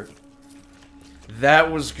ever.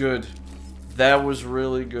 That was good. That was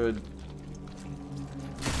really good.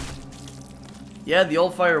 Yeah, the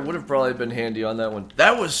old fire would have probably been handy on that one.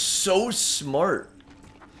 That was so smart.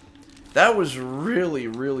 That was really,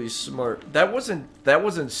 really smart. That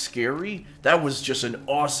wasn't scary. That was just an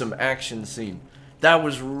awesome action scene. That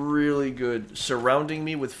was really good. Surrounding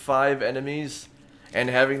me with 5 enemies and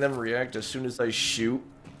having them react as soon as I shoot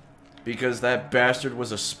because that bastard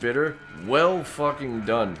was a spitter. Well fucking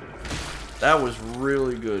done. That was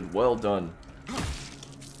really good. Well done.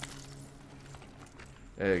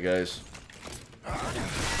 Hey guys.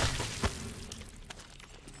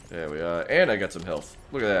 There we are. And I got some health.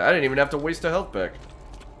 Look at that. I didn't even have to waste a health pack.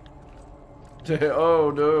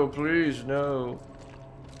 Oh no, please, no.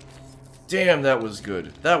 Damn, that was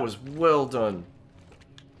good. That was well done.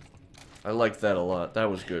 I liked that a lot.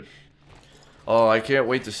 That was good. Oh, I can't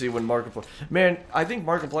wait to see when Markiplier... Man, I think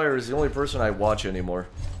Markiplier is the only person I watch anymore.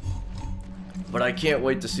 But I can't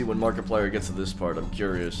wait to see when Markiplier gets to this part. I'm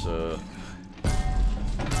curious, what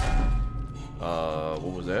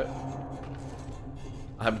was that?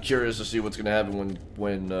 I'm curious to see what's gonna happen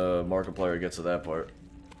when Markiplier gets to that part.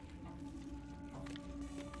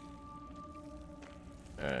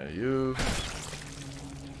 You...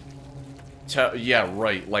 yeah,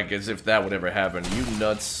 right. Like, as if that would ever happen. You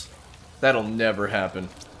nuts. That'll never happen.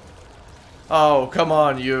 Oh, come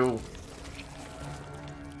on, you.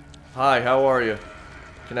 Hi, how are you?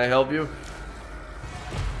 Can I help you?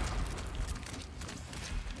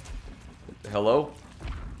 Hello?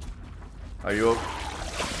 Are you okay?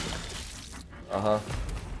 Uh-huh.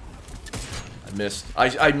 I missed.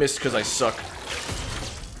 I missed because I suck.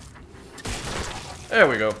 There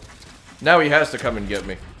we go. Now he has to come and get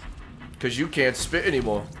me. Because you can't spit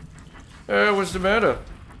anymore. What's the matter?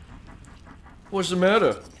 What's the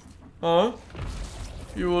matter? Huh?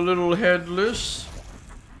 You a little headless?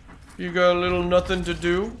 You got a little nothing to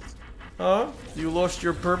do? Huh? You lost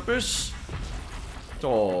your purpose?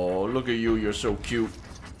 Oh, look at you, you're so cute.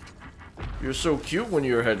 You're so cute when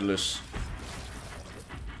you're headless.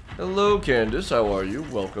 Hello, Candace, how are you?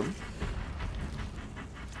 Welcome.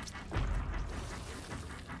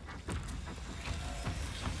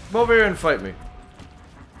 Come over here and fight me.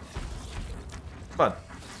 Come on.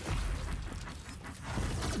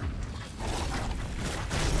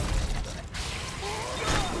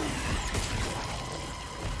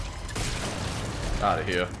 Out of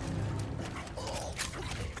here.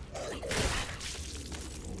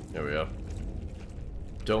 There we go.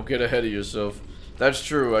 Don't get ahead of yourself. That's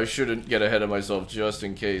true, I shouldn't get ahead of myself just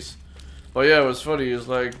in case. But yeah, what's funny is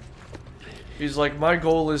like... He's like, my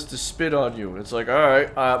goal is to spit on you. It's like,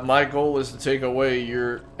 alright, my goal is to take away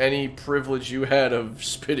any privilege you had of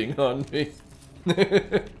spitting on me.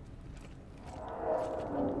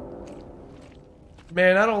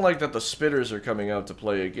 Man, I don't like that the spitters are coming out to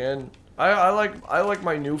play again. I like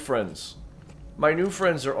my new friends. My new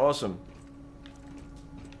friends are awesome.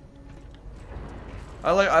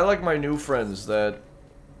 I like my new friends that...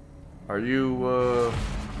 Are you,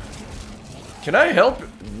 Can I help?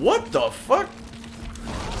 What the fuck?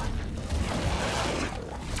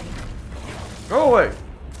 Go away.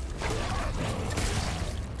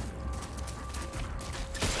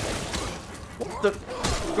 What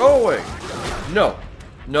the? Go away. No.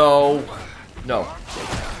 No. No.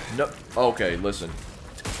 No. Okay, listen.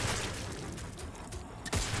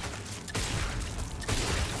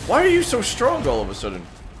 Why are you so strong all of a sudden?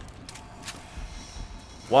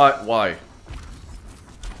 Why?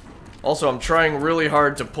 Also, I'm trying really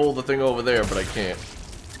hard to pull the thing over there, but I can't.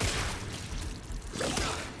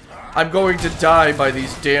 I'm going to die by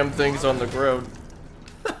these damn things on the ground.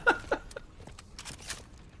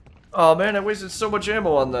 Oh man, I wasted so much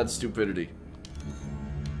ammo on that stupidity.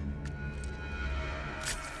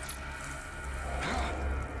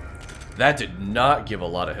 That did not give a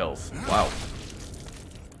lot of health. Wow.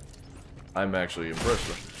 I'm actually impressed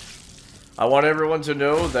with. I want everyone to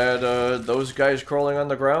know that those guys crawling on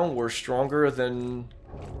the ground were stronger than...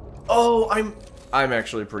 Oh, I'm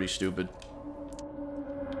actually pretty stupid.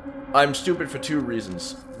 I'm stupid for two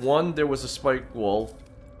reasons. One, there was a spike wall,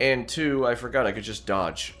 and two, I forgot I could just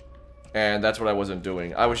dodge. And that's what I wasn't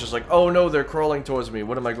doing. I was just like, oh no, they're crawling towards me.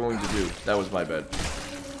 What am I going to do? That was my bad.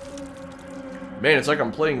 Man, it's like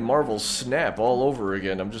I'm playing Marvel Snap all over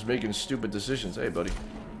again. I'm just making stupid decisions. Hey, buddy.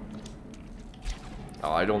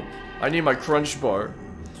 Oh, I need my Crunch Bar.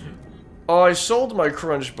 Oh, I sold my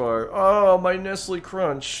Crunch Bar. Oh, my Nestle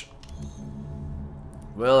Crunch.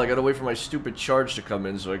 Well, I gotta wait for my stupid charge to come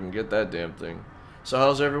in so I can get that damn thing. So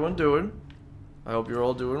how's everyone doing? I hope you're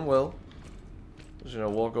all doing well. Just gonna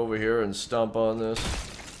walk over here and stomp on this.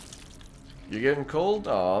 You getting cold?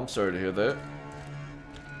 Oh, I'm sorry to hear that.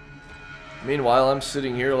 Meanwhile, I'm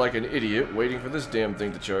sitting here like an idiot waiting for this damn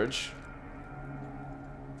thing to charge.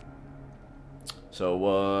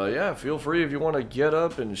 So, yeah, feel free if you want to get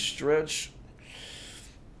up and stretch.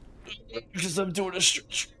 Because I'm doing a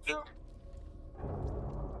stretch.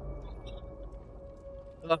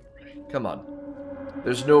 Come on.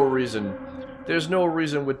 There's no reason. There's no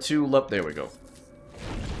reason with two there we go.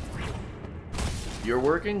 You're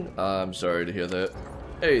working? I'm sorry to hear that.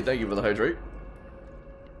 Hey, thank you for the hydrate.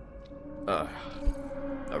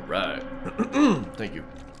 Alright. Thank you.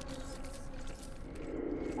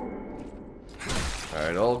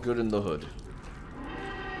 Alright, all good in the hood.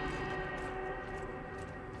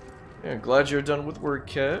 Yeah, glad you're done with work,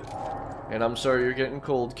 Cat. And I'm sorry you're getting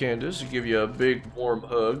cold, Candace. I'll give you a big, warm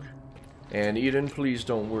hug. And Eden, please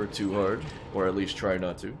don't work too hard. Or at least try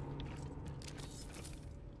not to.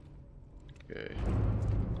 Okay.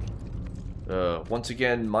 Once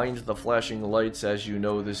again, mind the flashing lights. As you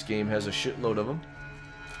know, this game has a shitload of them.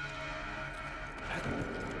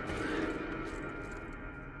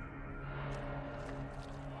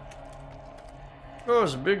 Oh,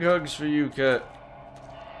 some big hugs for you, cat.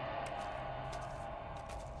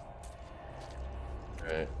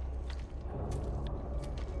 Alright.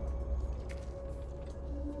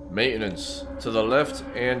 Maintenance. To the left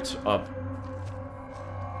and up.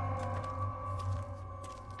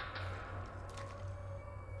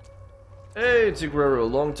 Hey, Tigrero,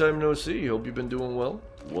 long time no see. Hope you've been doing well.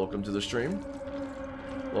 Welcome to the stream.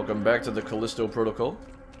 Welcome back to the Callisto protocol.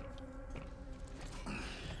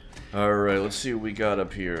 Alright, let's see what we got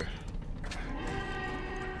up here.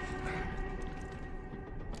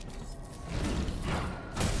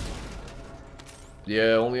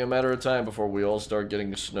 Yeah, only a matter of time before we all start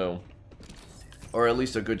getting snow. Or at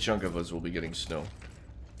least a good chunk of us will be getting snow.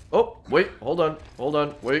 Oh, wait, hold on,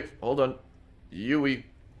 wait, hold on. Yui.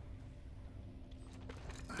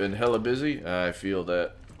 Been hella busy? I feel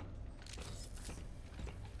that.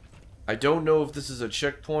 I don't know if this is a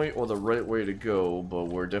checkpoint or the right way to go, but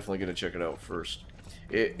we're definitely going to check it out first.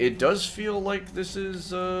 It does feel like this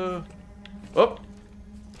is, Oh!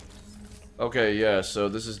 Okay, yeah, so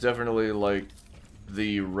this is definitely, like,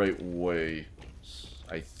 the right way.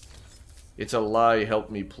 It's a lie, help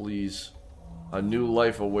me please. A new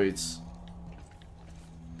life awaits.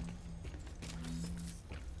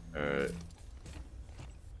 Alright.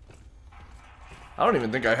 I don't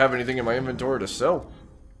even think I have anything in my inventory to sell.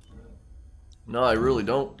 No, I really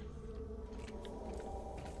don't.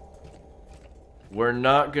 We're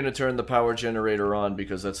not gonna turn the power generator on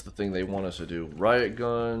because that's the thing they want us to do. Riot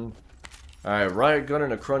gun. Alright, riot gun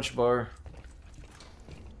and a crunch bar.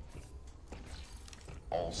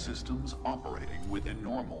 All systems operating within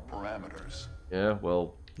normal parameters. Yeah,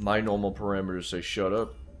 well, my normal parameters say shut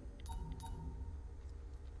up.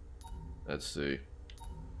 Let's see.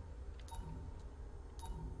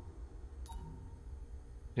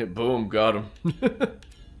 Hit boom, got him.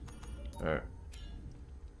 Alright.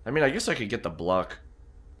 I mean, I guess I could get the block.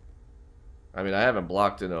 I mean, I haven't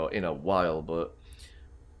blocked in a while, but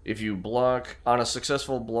if you block on a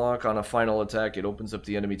successful block on a final attack, it opens up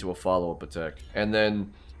the enemy to a follow-up attack. And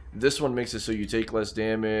then this one makes it so you take less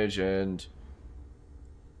damage and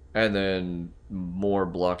then more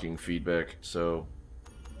blocking feedback. So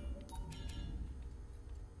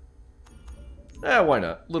why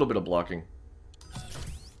not? A little bit of blocking.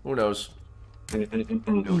 Who knows?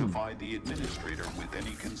 Notify the administrator with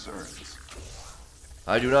any concerns.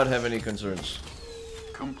 I do not have any concerns.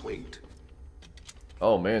 Complete.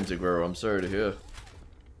 Oh man, Tigrero, I'm sorry to hear.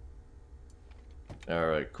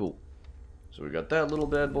 Alright, cool. So we got that little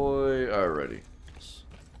bad boy. Alrighty.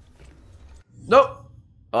 Nope!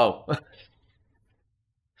 Oh.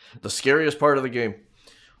 The scariest part of the game.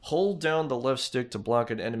 Hold down the left stick to block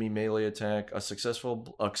an enemy melee attack. A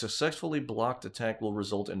successfully blocked attack will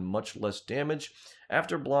result in much less damage.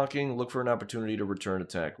 After blocking, look for an opportunity to return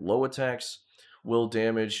attack. Low attacks will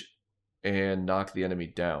damage and knock the enemy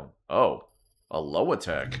down. Oh, a low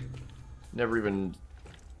attack. Never even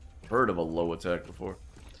heard of a low attack before.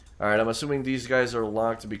 Alright, I'm assuming these guys are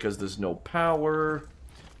locked because there's no power.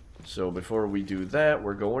 So before we do that,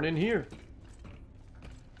 we're going in here.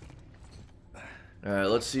 Alright,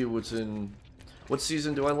 let's see what's in... What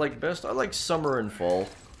season do I like best? I like summer and fall.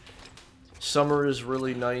 Summer is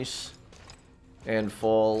really nice. And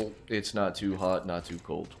fall, it's not too hot, not too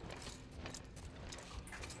cold.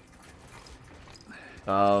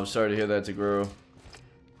 I'm sorry to hear that, Tigrero.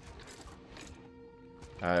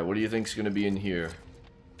 Alright, what do you think's gonna be in here?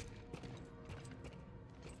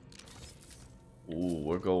 Ooh,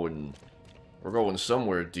 we're going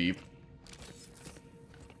somewhere deep.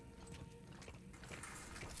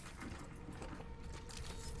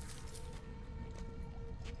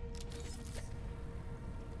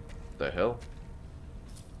 The hell?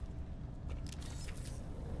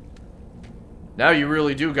 Now you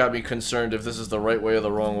really do got me concerned if this is the right way or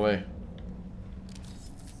the wrong way.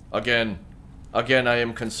 Again, I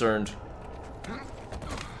am concerned.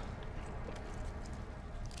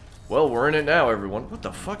 Well, we're in it now, everyone. What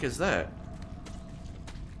the fuck is that?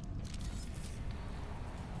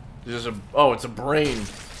 There's a... Oh, it's a brain.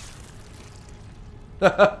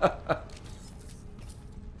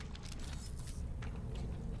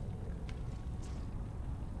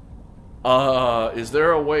 Is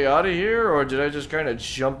there a way out of here, or did I just kind of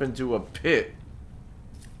jump into a pit?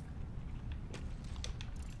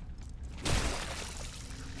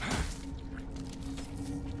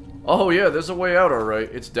 Oh yeah, there's a way out,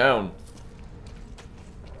 alright. It's down.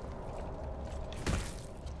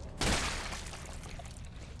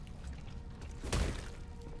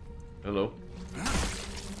 Hello.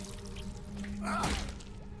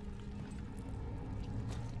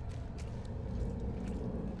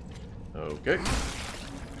 Okay.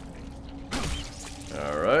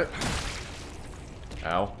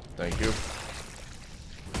 Thank you.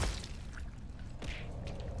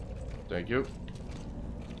 Thank you.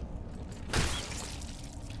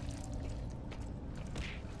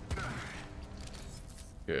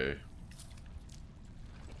 Okay.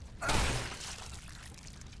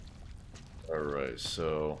 Alright,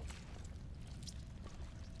 so...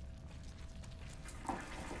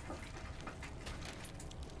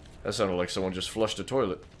 That sounded like someone just flushed a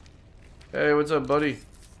toilet. Hey, what's up, buddy?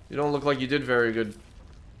 You don't look like you did very good.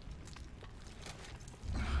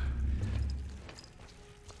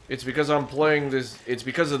 It's because I'm playing this... It's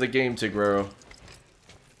because of the game, Tigrero.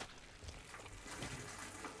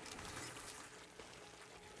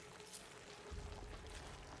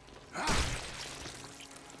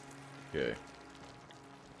 Okay.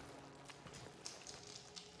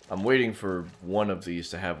 I'm waiting for one of these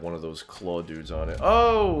to have one of those claw dudes on it.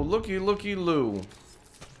 Oh, looky, looky, loo.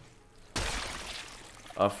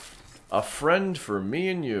 A friend for me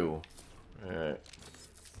and you. Alright.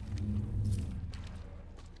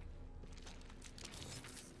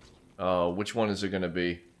 Oh, which one is it gonna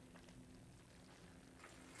be?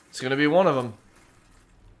 It's gonna be one of them.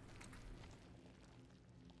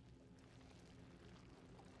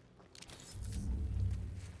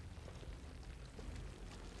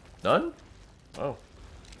 None? Oh.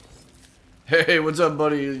 Hey, what's up,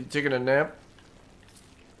 buddy? You taking a nap?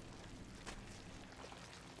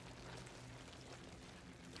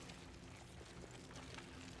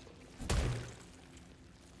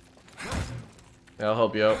 Yeah, I'll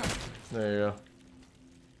help you out. There you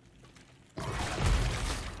go.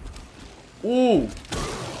 Ooh!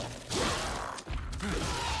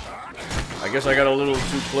 I guess I got a little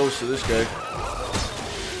too close to this guy.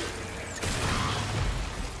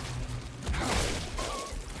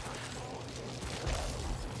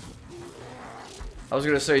 I was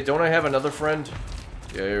gonna say, don't I have another friend?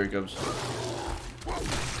 Yeah, here he comes.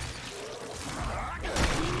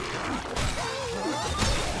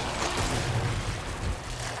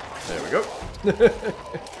 There we go.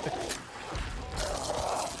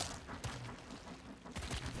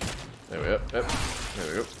 There we are. Yep. There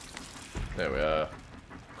we go. There we are.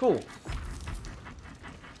 Cool.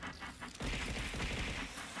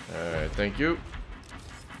 Alright, thank you.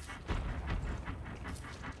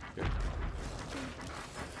 Good.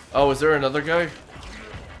 Oh, is there another guy?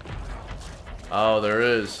 Oh, there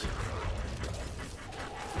is.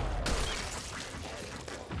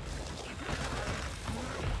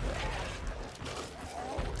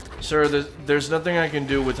 Sir, there's nothing I can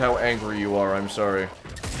do with how angry you are, I'm sorry.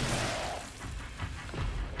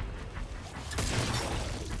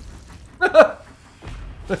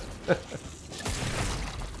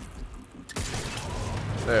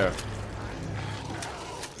 There.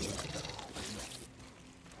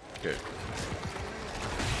 Okay.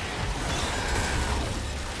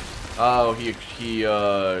 Oh, he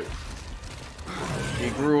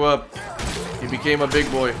grew up. He became a big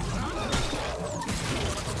boy.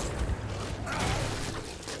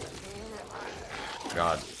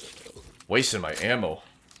 God. Wasting my ammo.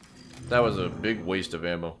 That was a big waste of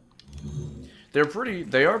ammo.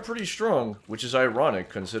 They are pretty strong, which is ironic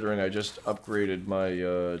considering I just upgraded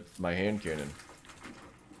my my hand cannon.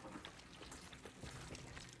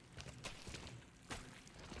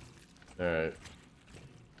 Alright.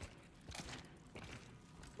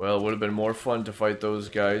 Well, it would have been more fun to fight those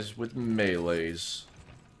guys with melees.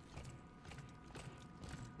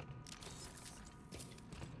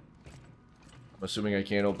 I'm assuming I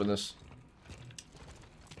can't open this.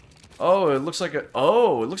 Oh, it looks like it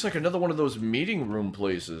looks like another one of those meeting room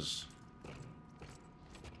places.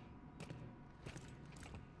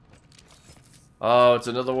 Oh, it's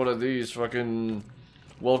another one of these fucking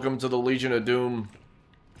welcome to the Legion of Doom.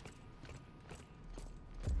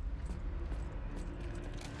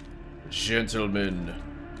 Gentlemen,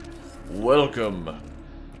 welcome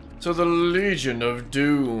to the Legion of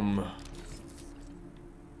Doom.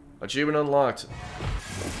 Achievement unlocked.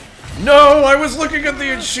 No, I was looking at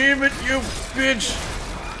the achievement, you bitch.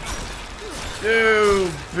 You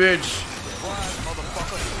bitch.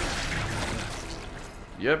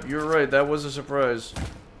 Yep, you're right. That was a surprise.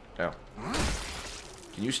 Ow.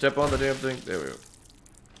 Can you step on the damn thing? There we go.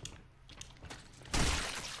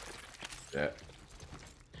 Yeah.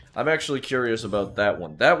 I'm actually curious about that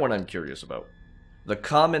one. That one I'm curious about. The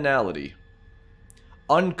commonality.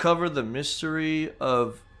 Uncover the mystery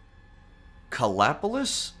of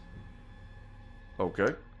Callisto?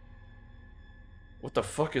 Okay. What the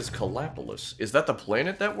fuck is Callisto? Is that the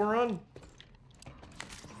planet that we're on?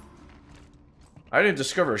 I didn't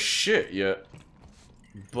discover shit yet.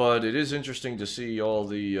 But it is interesting to see all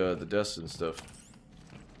the deaths and stuff.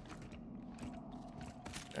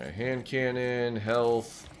 Hand cannon,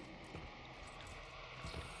 health.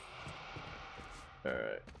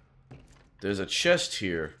 Alright. There's a chest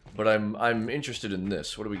here, but I'm interested in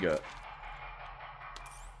this. What do we got?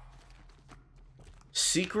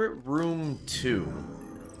 Secret Room 2.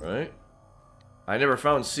 Right? I never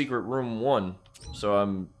found Secret Room 1, so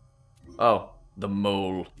I'm... Oh, the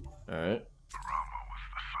mole. Alright. Paramo was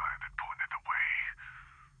the sign that pointed the way.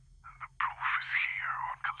 And the proof is here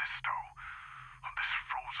on Callisto. On this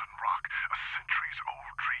frozen rock, a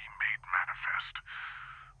centuries-old dream made manifest.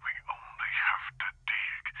 We only have to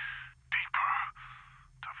dig deeper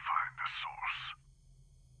to find the source.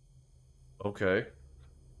 Okay.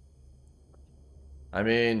 I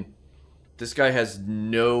mean, this guy has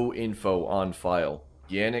no info on file.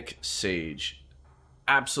 Yannick Sage.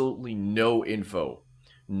 Absolutely no info.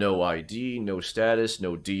 No ID, no status,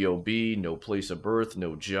 no DOB, no place of birth,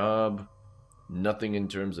 no job. Nothing in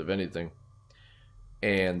terms of anything.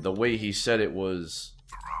 And the way he said it was...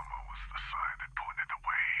 Paramo was the sign that pointed the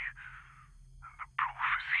way. And the proof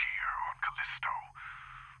is here on Callisto.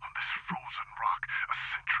 On this frozen rock, a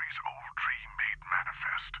centuries-old dream made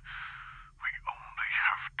manifest. We only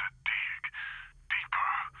have to dig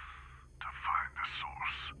deeper to find the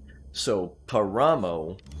source. So,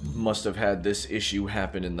 Paramo must have had this issue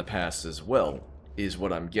happen in the past as well, is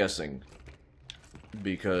what I'm guessing.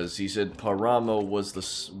 Because he said Paramo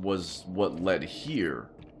was what led here.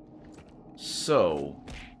 So,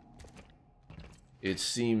 it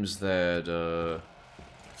seems that,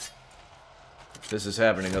 this is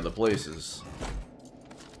happening other places.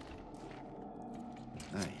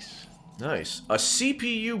 Nice. Nice. A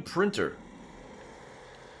CPU printer.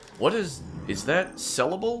 What is that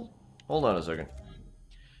sellable? Hold on a second.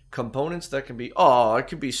 Components that can be... Oh, it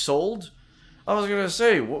can be sold? I was gonna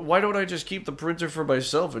say, why don't I just keep the printer for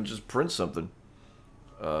myself and just print something?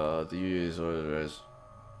 These are...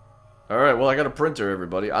 Alright, well I got a printer,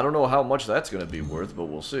 everybody. I don't know how much that's gonna be worth, but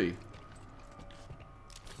we'll see.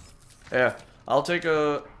 Yeah, I'll take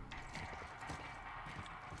a...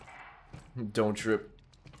 Don't trip.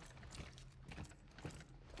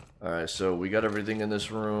 Alright, so we got everything in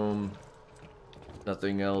this room.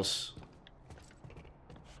 Nothing else.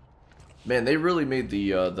 Man, they really made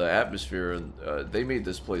the atmosphere, and they made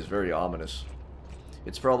this place very ominous.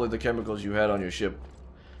 It's probably the chemicals you had on your ship.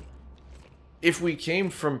 If we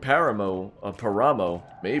came from Paramo,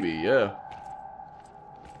 maybe, yeah.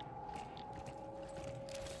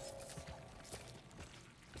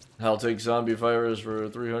 I'll take zombie fires for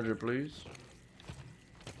 300, please.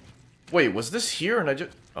 Wait, was this here and I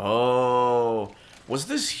just... Oh... Was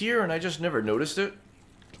this here and I just never noticed it?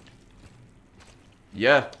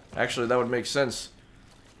 Yeah, actually that would make sense.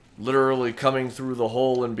 Literally coming through the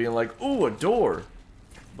hole and being like, ooh, a door!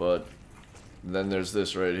 But then there's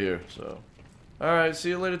this right here, so... Alright, see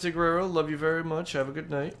you later, Tigrero. Love you very much. Have a good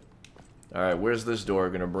night. Alright, where's this door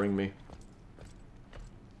gonna bring me?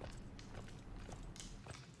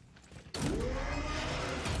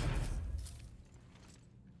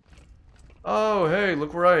 Oh, hey,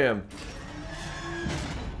 look where I am.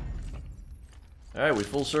 Alright, we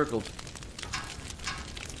full circled.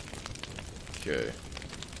 Okay.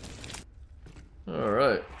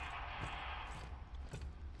 Alright.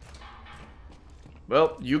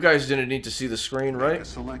 Well, you guys didn't need to see the screen, Make right? a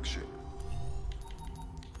selection.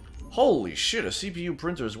 Holy shit, a CPU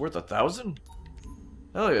printer is worth 1,000?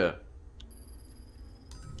 Hell yeah.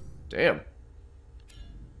 Damn.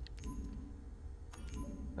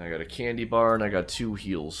 I got a candy bar and I got 2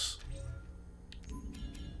 heals.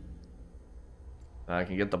 I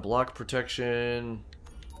can get the block protection.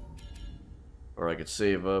 Or I could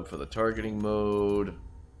save up for the targeting mode.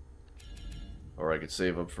 Or I could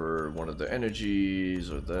save up for one of the energies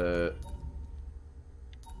or that.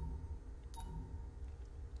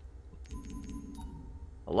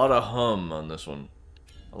 A lot of hum on this one.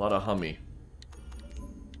 A lot of hummy.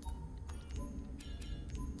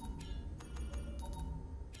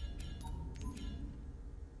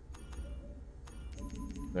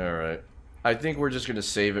 Alright. I think we're just gonna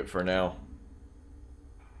save it for now.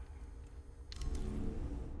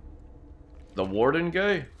 The warden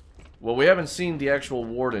guy? Well, we haven't seen the actual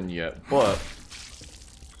warden yet, but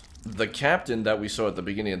the captain that we saw at the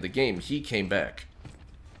beginning of the game, he came back.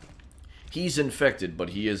 He's infected, but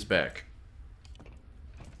he is back.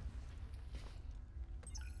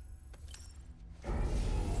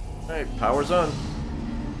 Alright, power's on.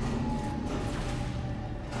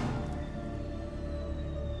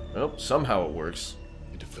 Oh, somehow it works.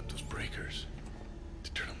 Need to flip those breakers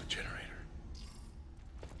to turn on the generator.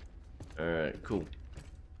 Alright, cool.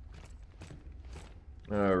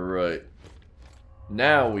 Alright.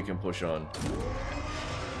 Now we can push on.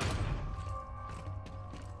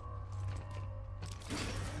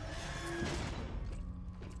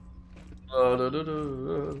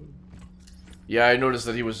 Yeah, I noticed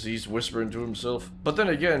that he's whispering to himself. But then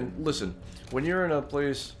again, listen, when you're in a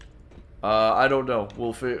place, I don't know,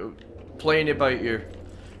 playing it by ear,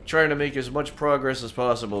 trying to make as much progress as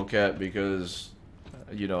possible, Cat, because,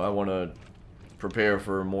 you know, I want to prepare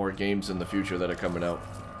for more games in the future that are coming out.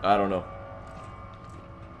 I don't know.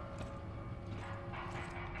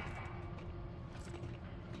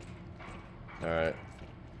 Alright.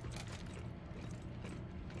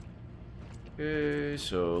 Okay,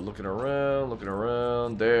 so looking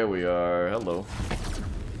around. There we are. Hello.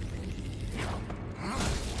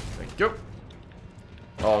 Thank you.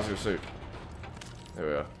 Oh, I was gonna say. There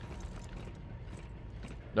we are.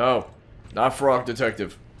 No, not Frog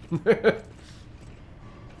Detective.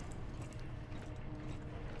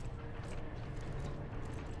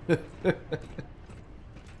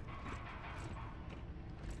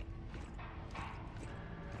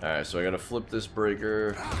 Alright, so I gotta flip this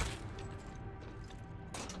breaker.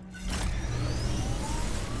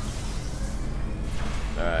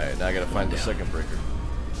 Alright, now I gotta find the second breaker.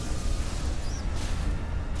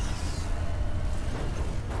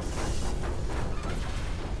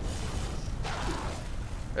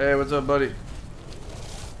 Hey, what's up, buddy?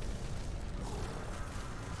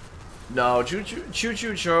 No, Choo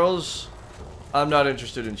Choo Charles. I'm not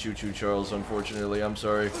interested in Choo Choo Charles, unfortunately. I'm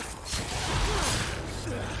sorry.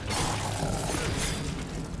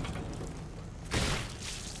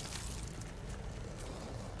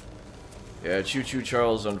 Yeah, Choo Choo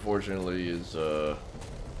Charles, unfortunately, is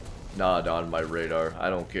not on my radar. I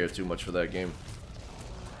don't care too much for that game.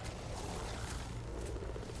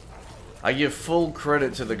 I give full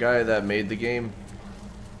credit to the guy that made the game.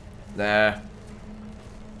 Nah.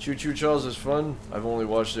 Choo Choo Charles is fun. I've only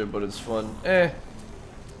watched it, but it's fun.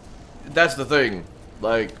 That's the thing.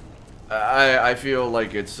 Like, I feel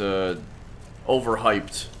like it's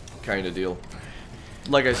overhyped kind of deal.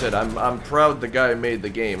 Like I said, I'm proud the guy made the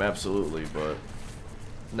game, absolutely, but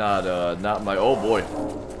not my, oh boy,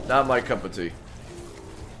 not my cup of tea.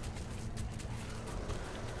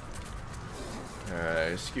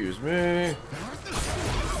 Alright, excuse me.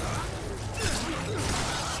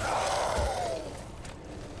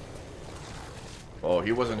 Oh,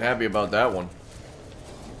 he wasn't happy about that one.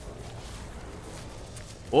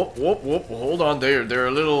 Whoop, whoop, whoop, hold on, they're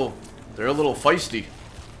a little feisty.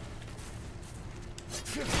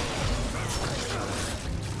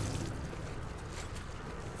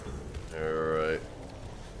 Alright.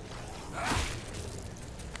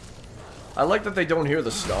 I like that they don't hear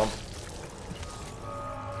the stomp.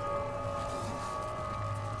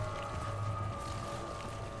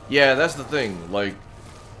 Yeah, that's the thing. Like,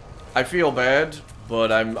 I feel bad,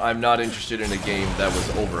 but I'm not interested in a game that was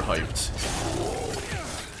overhyped.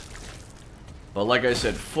 But like I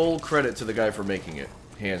said, full credit to the guy for making it,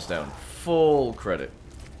 hands down. Full credit,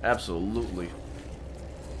 absolutely.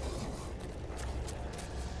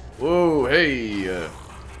 Whoa, hey,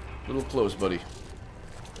 little close, buddy.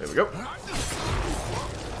 There we go.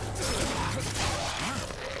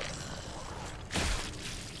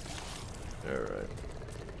 All right.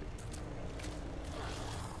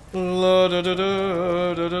 La da da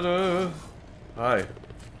da da da da. Hi.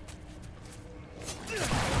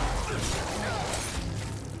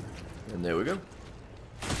 And there we go.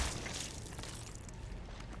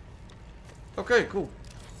 Okay, cool.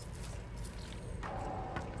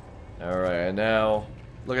 Alright, and now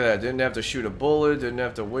look at that. Didn't have to shoot a bullet, didn't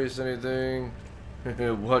have to waste anything.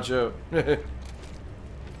 Watch out. There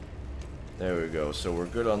we go. So we're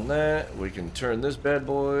good on that. We can turn this bad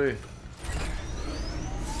boy.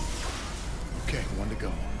 Okay, one to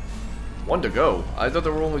go. One to go? I thought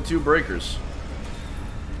there were only 2 breakers.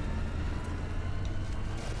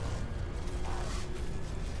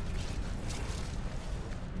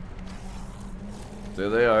 There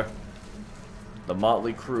they are. The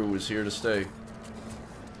motley crew is here to stay.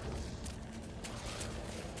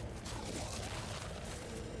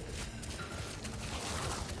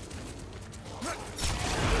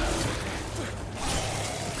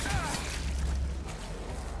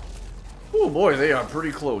 Oh boy, they are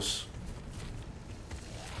pretty close.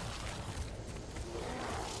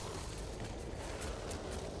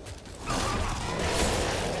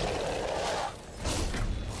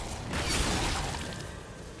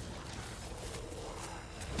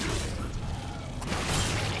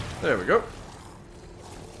 There we go.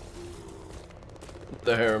 What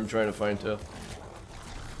the hell I'm trying to find tail.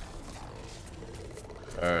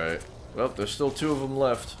 Alright. Well, there's still 2 of them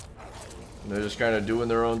left. And they're just kind of doing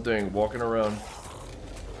their own thing, walking around.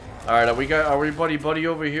 Alright, are we buddy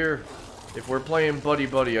over here? If we're playing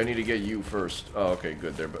buddy-buddy, I need to get you first. Oh, okay,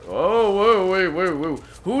 good there. But oh, whoa, wait, wait, whoa.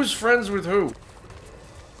 Who's friends with who?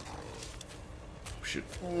 Oh, shit.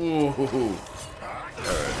 Ooh. Alright,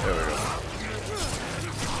 there we go.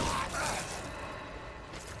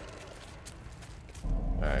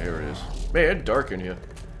 Alright, here it is. Man, it's dark in here.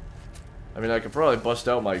 I mean, I could probably bust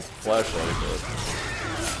out my flashlight,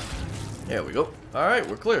 but... There we go. Alright,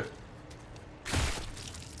 we're clear.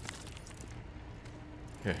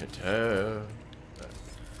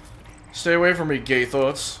 Stay away from me, gay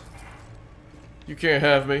thoughts. You can't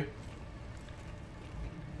have me.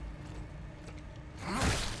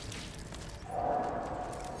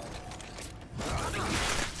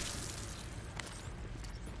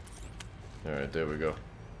 Alright, there we go.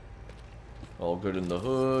 All good in the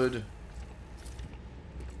hood.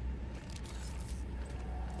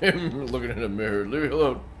 Him looking in the mirror. Leave me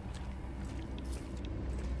alone.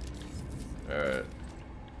 Alright.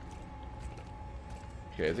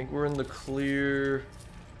 Okay, I think we're in the clear.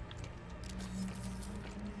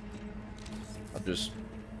 I'm just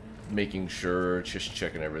making sure, just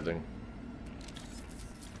checking everything.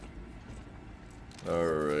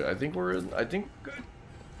 Alright, I think we're in, I think...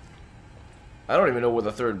 I don't even know what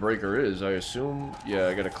the third breaker is. I assume... Yeah,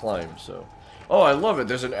 I gotta climb, so... Oh, I love it.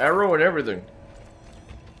 There's an arrow and everything.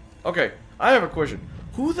 Okay, I have a question.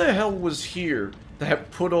 Who the hell was here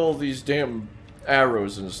that put all these damn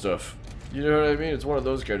arrows and stuff? You know what I mean? It's one of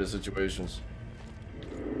those kind of situations.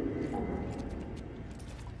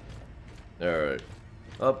 Alright.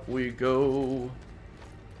 Up we go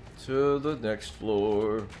to the next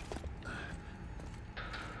floor.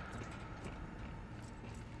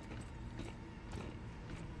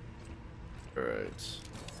 Alright.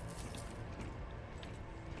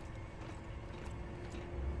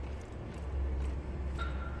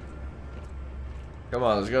 Come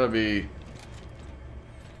on, there's gotta be...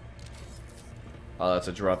 Oh, that's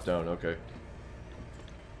a drop down, okay.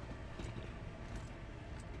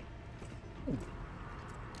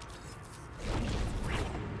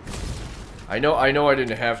 I know I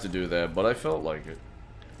didn't have to do that, but I felt like it.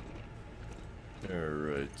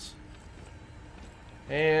 Alright.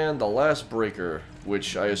 And the last breaker,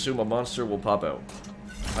 which I assume a monster will pop out.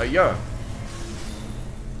 Hiya!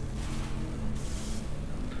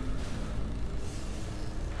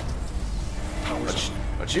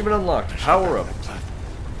 Achievement unlocked. Power up.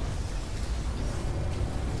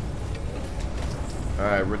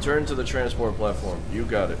 Alright, return to the transport platform. You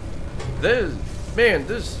got it. This... Man,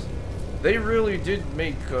 this... They really did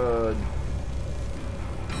make,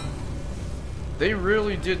 They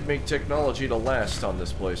really did make technology to last on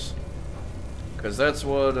this place. Because that's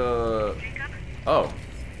what, Jacob? Oh.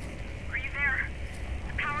 Are you there?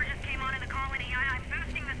 The power just came on in the colony. I'm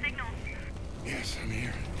boosting the signal. Yes, I'm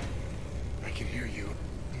here. I can hear you.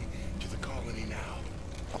 To the colony now.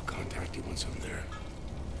 I'll contact you once I'm there.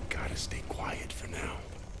 Gotta stay quiet for now.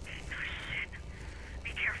 Shit. Be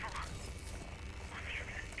careful. I'll see you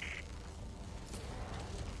soon.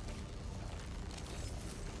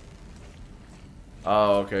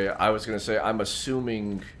 Oh, okay. I was gonna say, I'm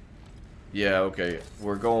assuming... Yeah, okay.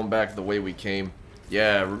 We're going back the way we came.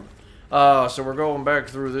 Yeah. So we're going back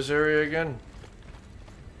through this area again?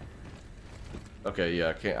 Okay,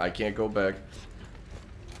 yeah, I can't go back.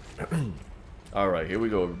 Alright, here we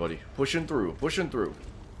go, everybody. Pushing through, pushing through.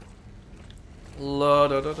 La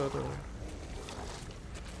da da da da.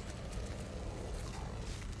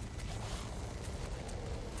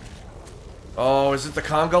 Oh, is it the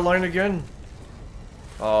conga line again?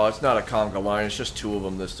 Oh, it's not a conga line, it's just two of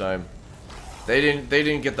them this time. They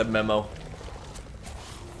didn't get the memo.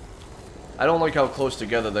 I don't like how close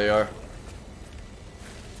together they are.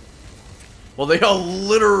 Well, they are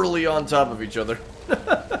literally on top of each other.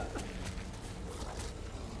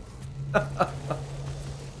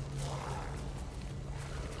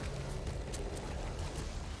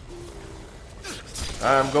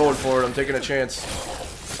 I'm going for it. I'm taking a chance.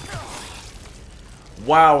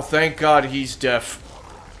 Wow, thank God he's deaf.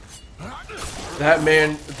 That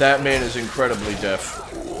man is incredibly deaf.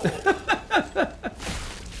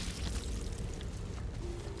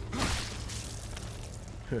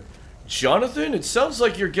 Jonathan, it sounds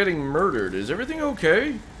like you're getting murdered. Is everything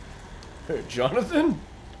okay? Hey, Jonathan?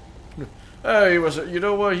 Hey, he was. You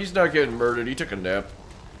know what? He's not getting murdered. He took a nap.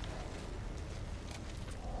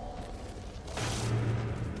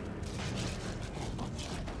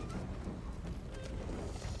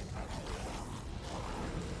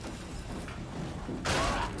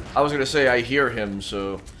 I was gonna say I hear him,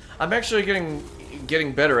 so I'm actually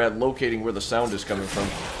getting better at locating where the sound is coming from.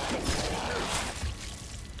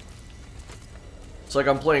 It's like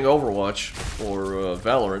I'm playing Overwatch or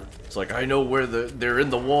Valorant. It's like, I know where they're in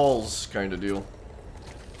the walls kind of deal.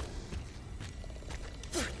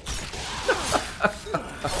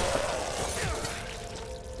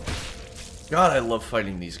 God, I love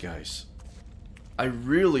fighting these guys. I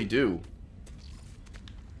really do.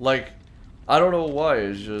 Like, I don't know why,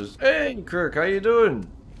 it's just, hey, Kirk, how you doing?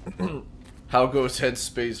 How goes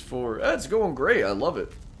Headspace 4? It's going great, I love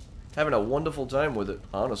it. Having a wonderful time with it,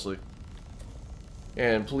 honestly.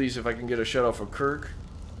 And please, if I can get a shout out for Kirk,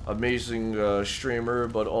 amazing streamer,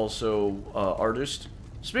 but also artist.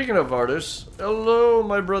 Speaking of artists, hello,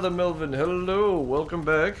 my brother Melvin, hello, welcome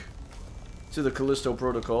back to the Callisto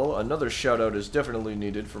Protocol. Another shout out is definitely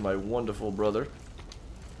needed for my wonderful brother.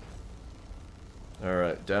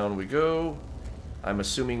 Alright, down we go. I'm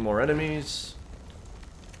assuming more enemies.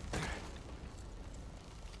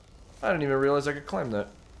 I didn't even realize I could climb that.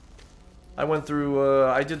 I went through,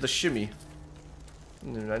 I did the shimmy.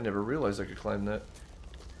 I never realized I could climb that.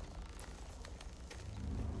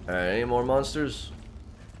 Alright, any more monsters?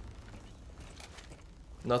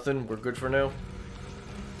 Nothing? We're good for now?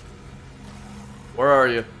 Where are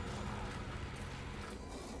you?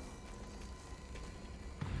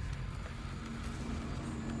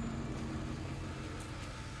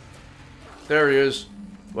 There he is.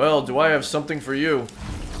 Well, do I have something for you?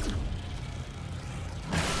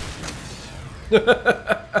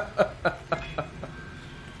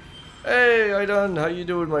 Hey, Idon, how you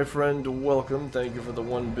doing, my friend? Welcome. Thank you for the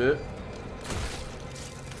 1 bit.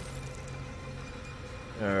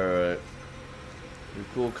 Alright.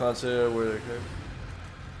 Cool concept where they could.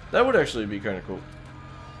 That would actually be kind of cool.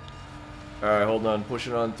 Alright, hold on.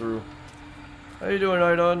 Pushing on through. How you doing,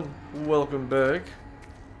 Idon? Welcome back.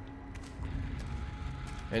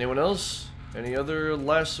 Anyone else? Any other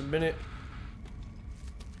last minute?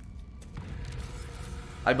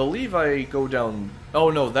 I believe I go down... Oh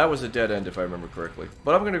no, that was a dead end if I remember correctly.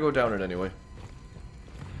 But I'm gonna go down it anyway.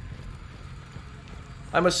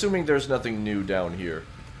 I'm assuming there's nothing new down here.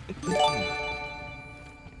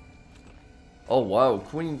 Oh wow,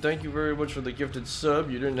 Queen, thank you very much for the gifted sub.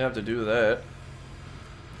 You didn't have to do that.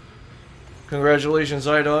 Congratulations,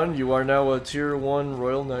 Idon. You are now a tier 1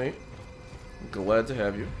 Royal Knight. Glad to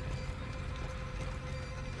have you.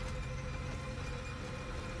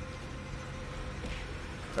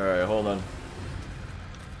 Alright, hold on.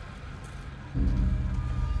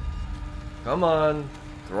 Come on.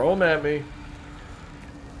 Throw them at me.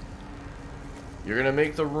 You're gonna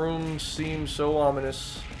make the room seem so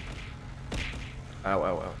ominous. Ow,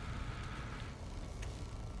 ow,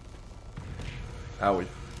 ow. Owie.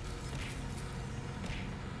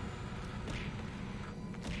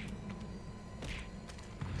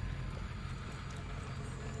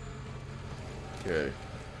 Okay.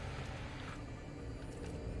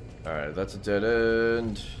 Alright, that's a dead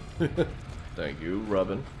end. Thank you,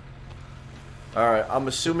 Robin. Alright, I'm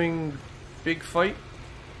assuming big fight?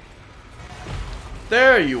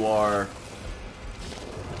 There you are!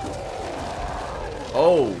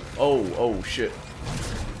 Oh, shit.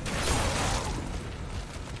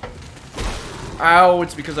 Ow,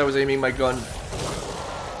 it's because I was aiming my gun.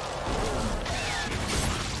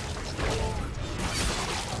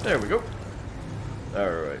 There we go.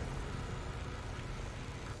 Alright.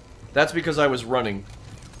 That's because I was running.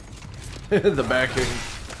 The backing.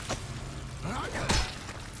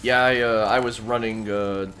 Yeah, I was running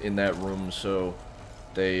in that room, so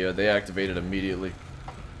they activated immediately.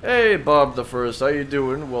 Hey, Bob the First, how you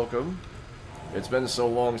doing? Welcome. It's been so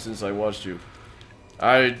long since I watched you.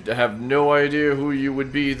 I have no idea who you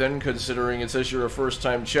would be then, considering it says you're a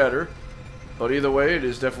first-time chatter. But either way, it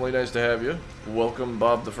is definitely nice to have you. Welcome,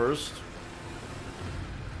 Bob the First.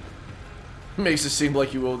 Makes it seem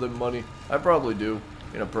like you owe them money. I probably do,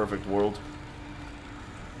 in a perfect world.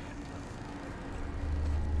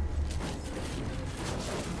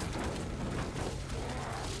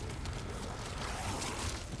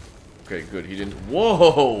 Okay, good. He didn't...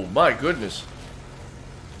 Whoa! My goodness.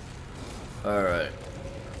 Alright.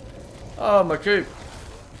 Oh, my cape.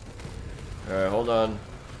 Alright, hold on.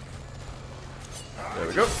 There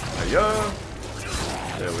we go. Hiya.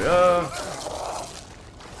 There we are.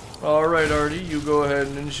 Alright, Artie. You go ahead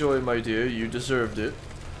and enjoy, my dear. You deserved it.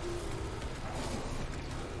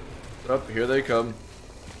 Up, here they come.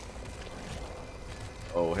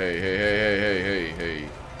 Oh, hey, hey, hey, hey, hey, hey, hey,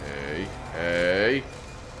 hey, hey.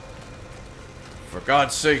 For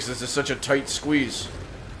God's sakes, this is such a tight squeeze.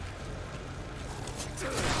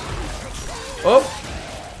 Oh!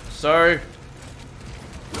 Sorry.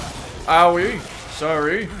 Owie.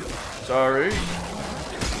 Sorry. Sorry.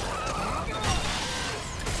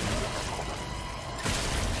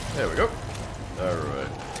 There we go. Alright.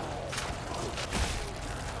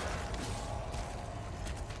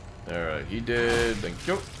 He did. Thank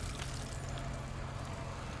you.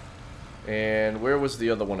 And where was the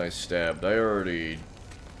other one I stabbed? I already...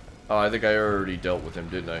 Oh, I think I already dealt with him,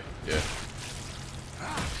 didn't I? Yeah.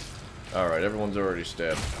 Alright, everyone's already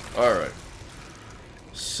stabbed. Alright.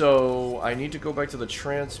 So, I need to go back to the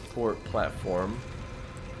transport platform.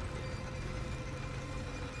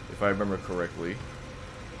 If I remember correctly.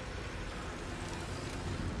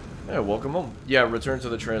 Yeah, welcome home. Yeah, return to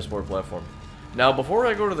the transport platform. Now, before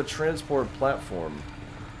I go to the transport platform...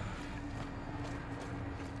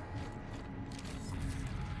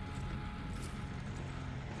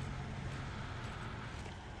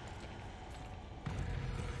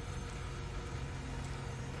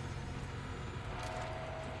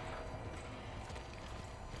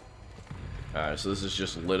 Alright, so this is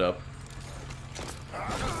just lit up.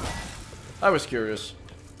 I was curious.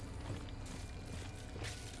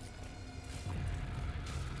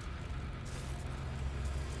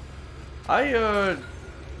 I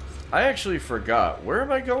actually forgot. Where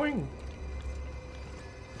am I going?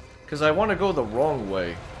 Because I want to go the wrong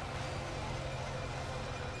way.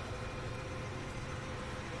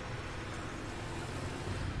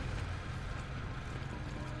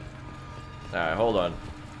 Alright, hold on.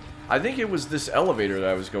 I think it was this elevator that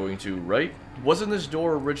I was going to, right? Wasn't this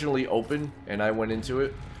door originally open and I went into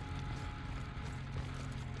it?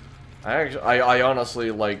 I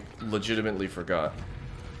honestly, like, legitimately forgot.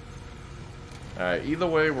 Alright, either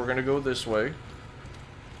way, we're gonna go this way.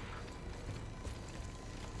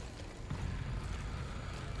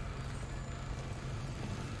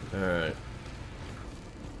 Alright.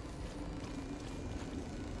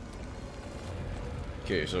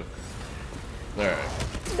 Okay, so... Alright.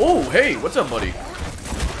 Oh, hey, what's up, buddy?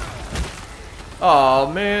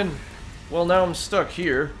 Aw, man. Well, now I'm stuck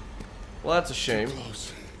here. Well, that's a shame.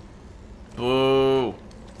 Boo.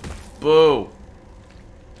 Boo.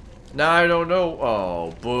 Now I don't know.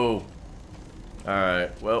 Oh, boo.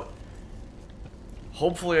 Alright, well.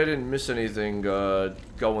 Hopefully I didn't miss anything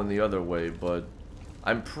going the other way, but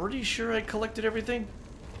I'm pretty sure I collected everything.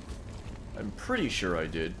 I'm pretty sure I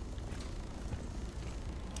did.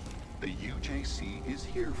 The UJC is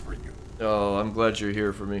here for you. Oh, I'm glad you're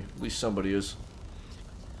here for me. At least somebody is.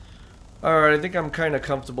 Alright, I think I'm kind of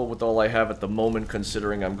comfortable with all I have at the moment,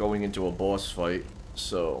 considering I'm going into a boss fight.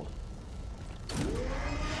 So...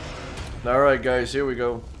 Alright guys, here we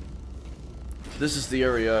go. This is the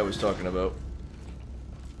area I was talking about.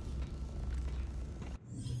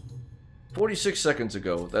 46 seconds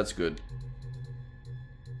ago, that's good.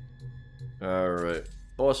 Alright,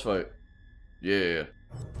 boss fight. Yeah.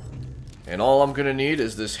 And all I'm gonna need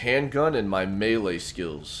is this handgun and my melee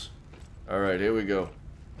skills. Alright, here we go.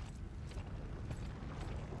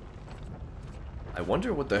 I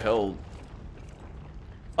wonder what the hell...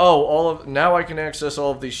 Oh, now I can access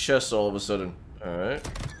all of these chests all of a sudden. Alright.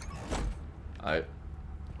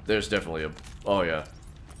 There's definitely a... Oh, yeah.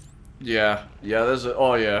 Yeah, there's a...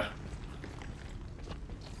 Oh, yeah.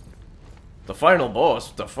 The final boss?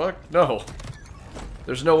 What the fuck? No.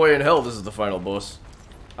 There's no way in hell this is the final boss.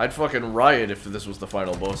 I'd fucking riot if this was the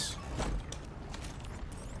final boss.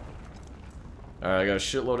 Alright, I got a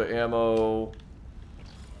shitload of ammo.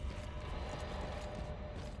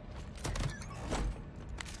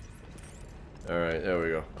 Alright, there we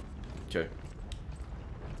go. Okay.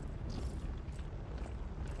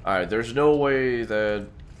 Alright, there's no way that...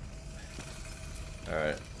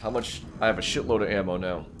 Alright, how much... I have a shitload of ammo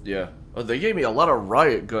now. Yeah. Oh, they gave me a lot of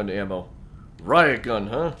riot gun ammo. Riot gun,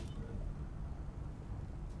 huh?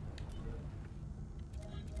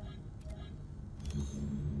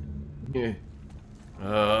 Yeah.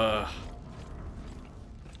 I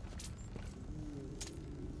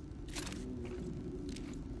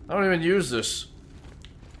don't even use this.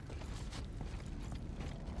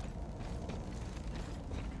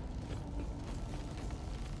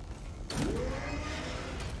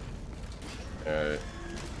 Alright.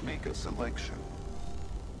 Make a selection.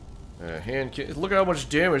 Look at how much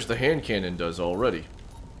damage the hand cannon does already.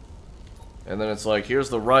 And then it's like, here's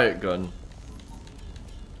the riot gun.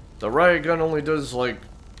 The riot gun only does, like,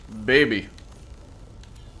 baby.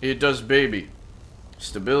 It does baby.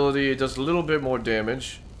 Stability, it does a little bit more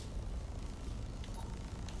damage.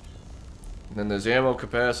 And then there's ammo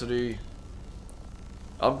capacity.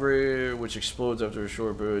 Upgrade, which explodes after a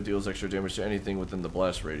short period, deals extra damage to anything within the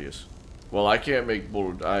blast radius. Well, I can't make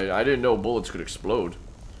bullet. I didn't know bullets could explode.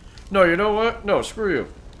 No, you know what? No, screw you.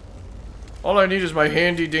 All I need is my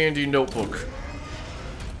handy dandy notebook.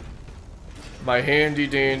 My handy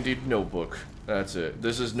dandy notebook. That's it.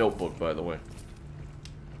 This is notebook, by the way.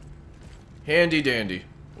 Handy dandy.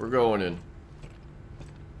 We're going in.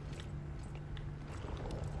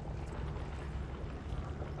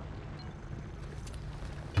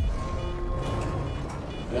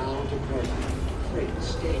 Okay,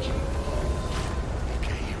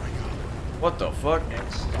 here we go. What the fuck?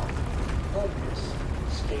 Next stop, Focus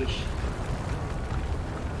Station.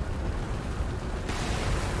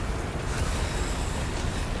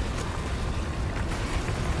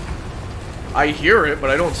 I hear it, but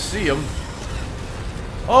I don't see him.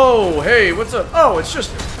 Oh, hey, what's up? Oh, it's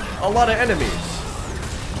just a lot of enemies.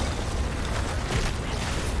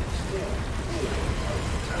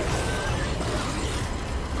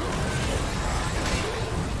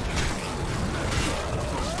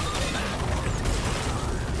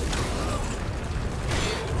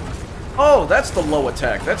 Oh, that's the low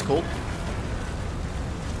attack. That's cool.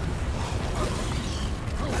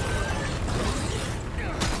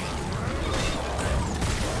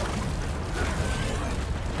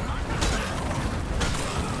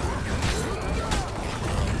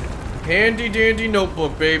 Handy dandy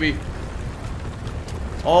notebook, baby.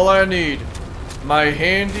 All I need. My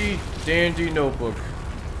handy dandy notebook.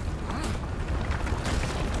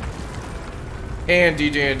 Handy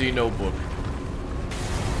dandy notebook.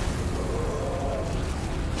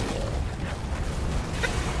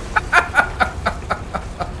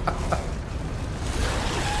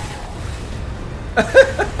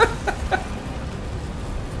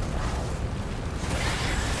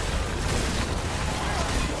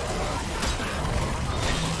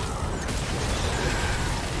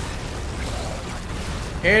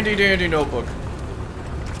 Handy dandy notebook.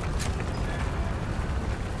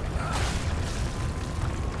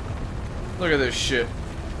 Look at this shit.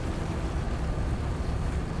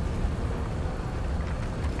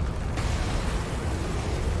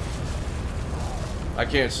 I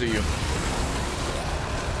can't see you.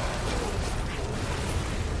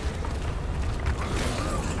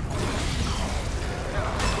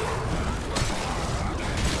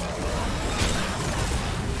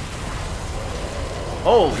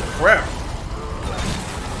 Holy crap.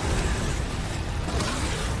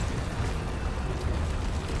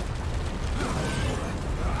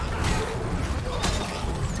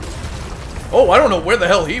 Oh, I don't know where the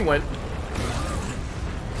hell he went.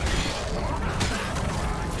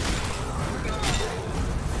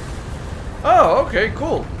 Oh, okay,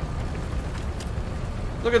 cool.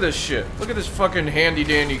 Look at this shit. Look at this fucking handy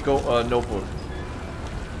dandy notebook.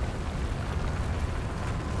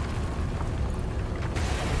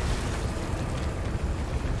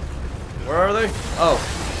 Where are they? Oh.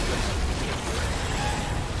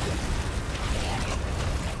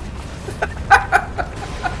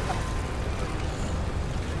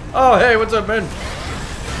 Oh, hey, what's up, man?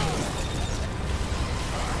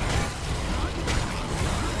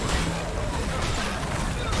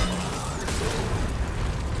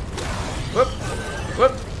 Whoop.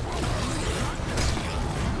 Whoop.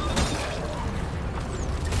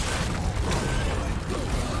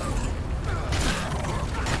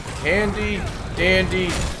 Handy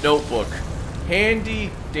dandy notebook.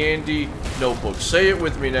 Handy dandy notebook. Say it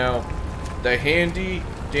with me now. The handy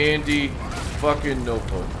dandy fucking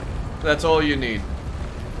notebook. That's all you need.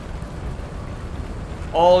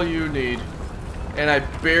 All you need. And I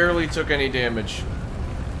barely took any damage.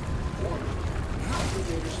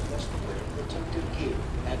 Operators must wear protective gear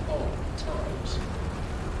at all times.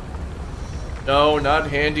 No, not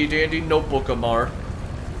handy dandy notebook, Amar.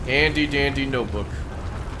 Handy dandy notebook.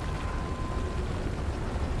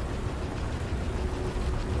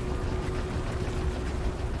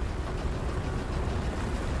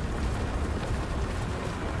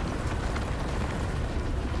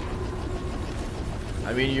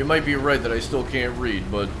 I mean, you might be right that I still can't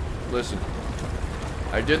read, but listen.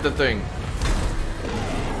 I did the thing.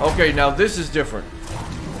 Okay, now this is different.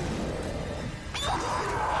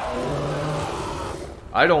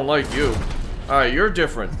 I don't like you. Alright, you're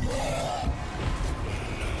different.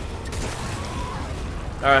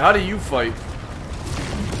 Alright, how do you fight?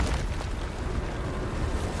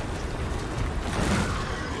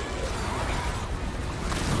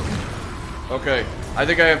 Okay, I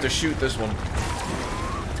think I have to shoot this one.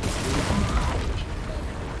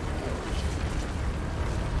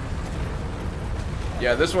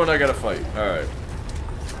 Yeah, this one I gotta fight. Alright.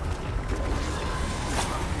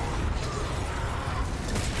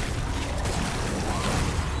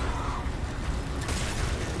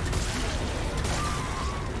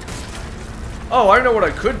 Oh, I know what I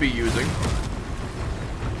could be using.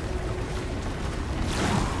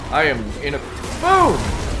 I am in a... Boom!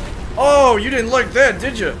 Oh, you didn't like that,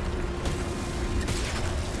 did you?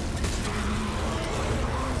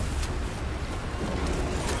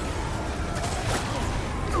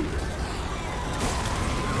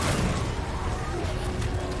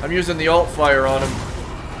 I'm using the alt fire on him.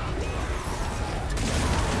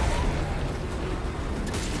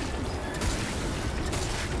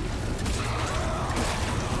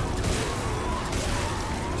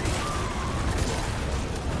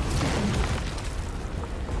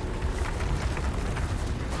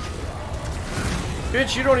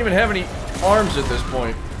 Bitch, you don't even have any arms at this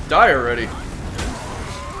point. Die already.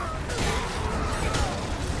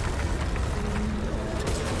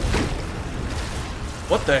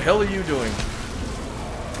 What the hell are you doing?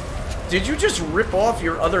 Did you just rip off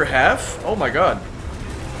your other half? Oh my god.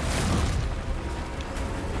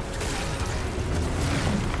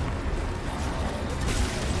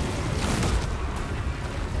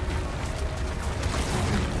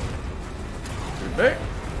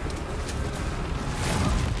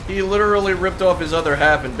 He literally ripped off his other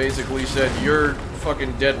half and basically said, "You're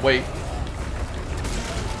fucking dead weight."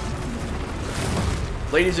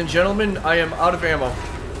 Ladies and gentlemen, I am out of ammo.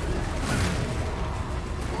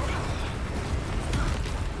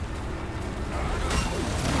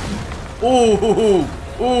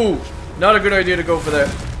 Ooh, not a good idea to go for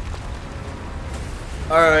that.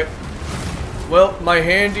 Alright. Well, my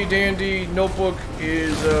handy dandy notebook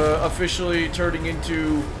is officially turning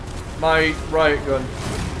into my riot gun.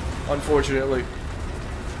 Unfortunately.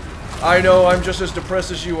 I know, I'm just as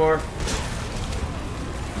depressed as you are.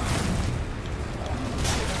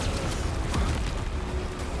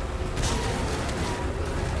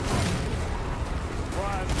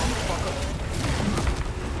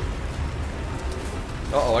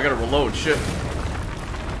 Uh-oh, I gotta reload, shit.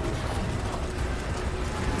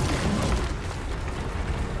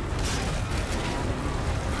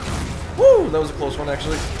 Woo, that was a close one,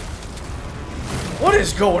 actually. What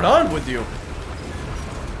is going on with you?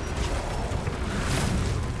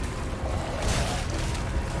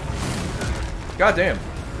 God damn.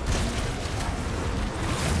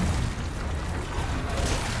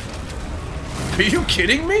 Are you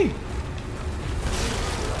kidding me?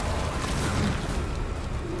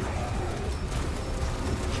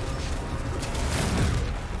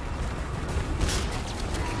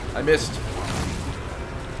 I missed.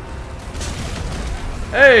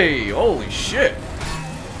 Hey, holy shit.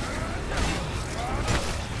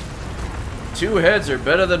 2 heads are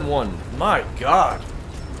better than 1. My god.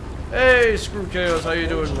 Hey, Screw Chaos, how you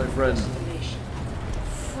doing, my friend?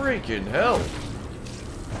 Freaking hell.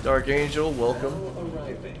 Dark Angel, welcome.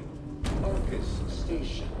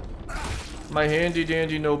 My handy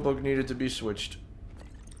dandy notebook needed to be switched.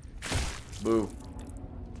 Boo.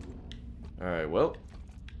 Alright, well.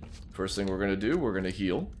 First thing we're gonna do, we're gonna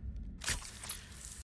heal.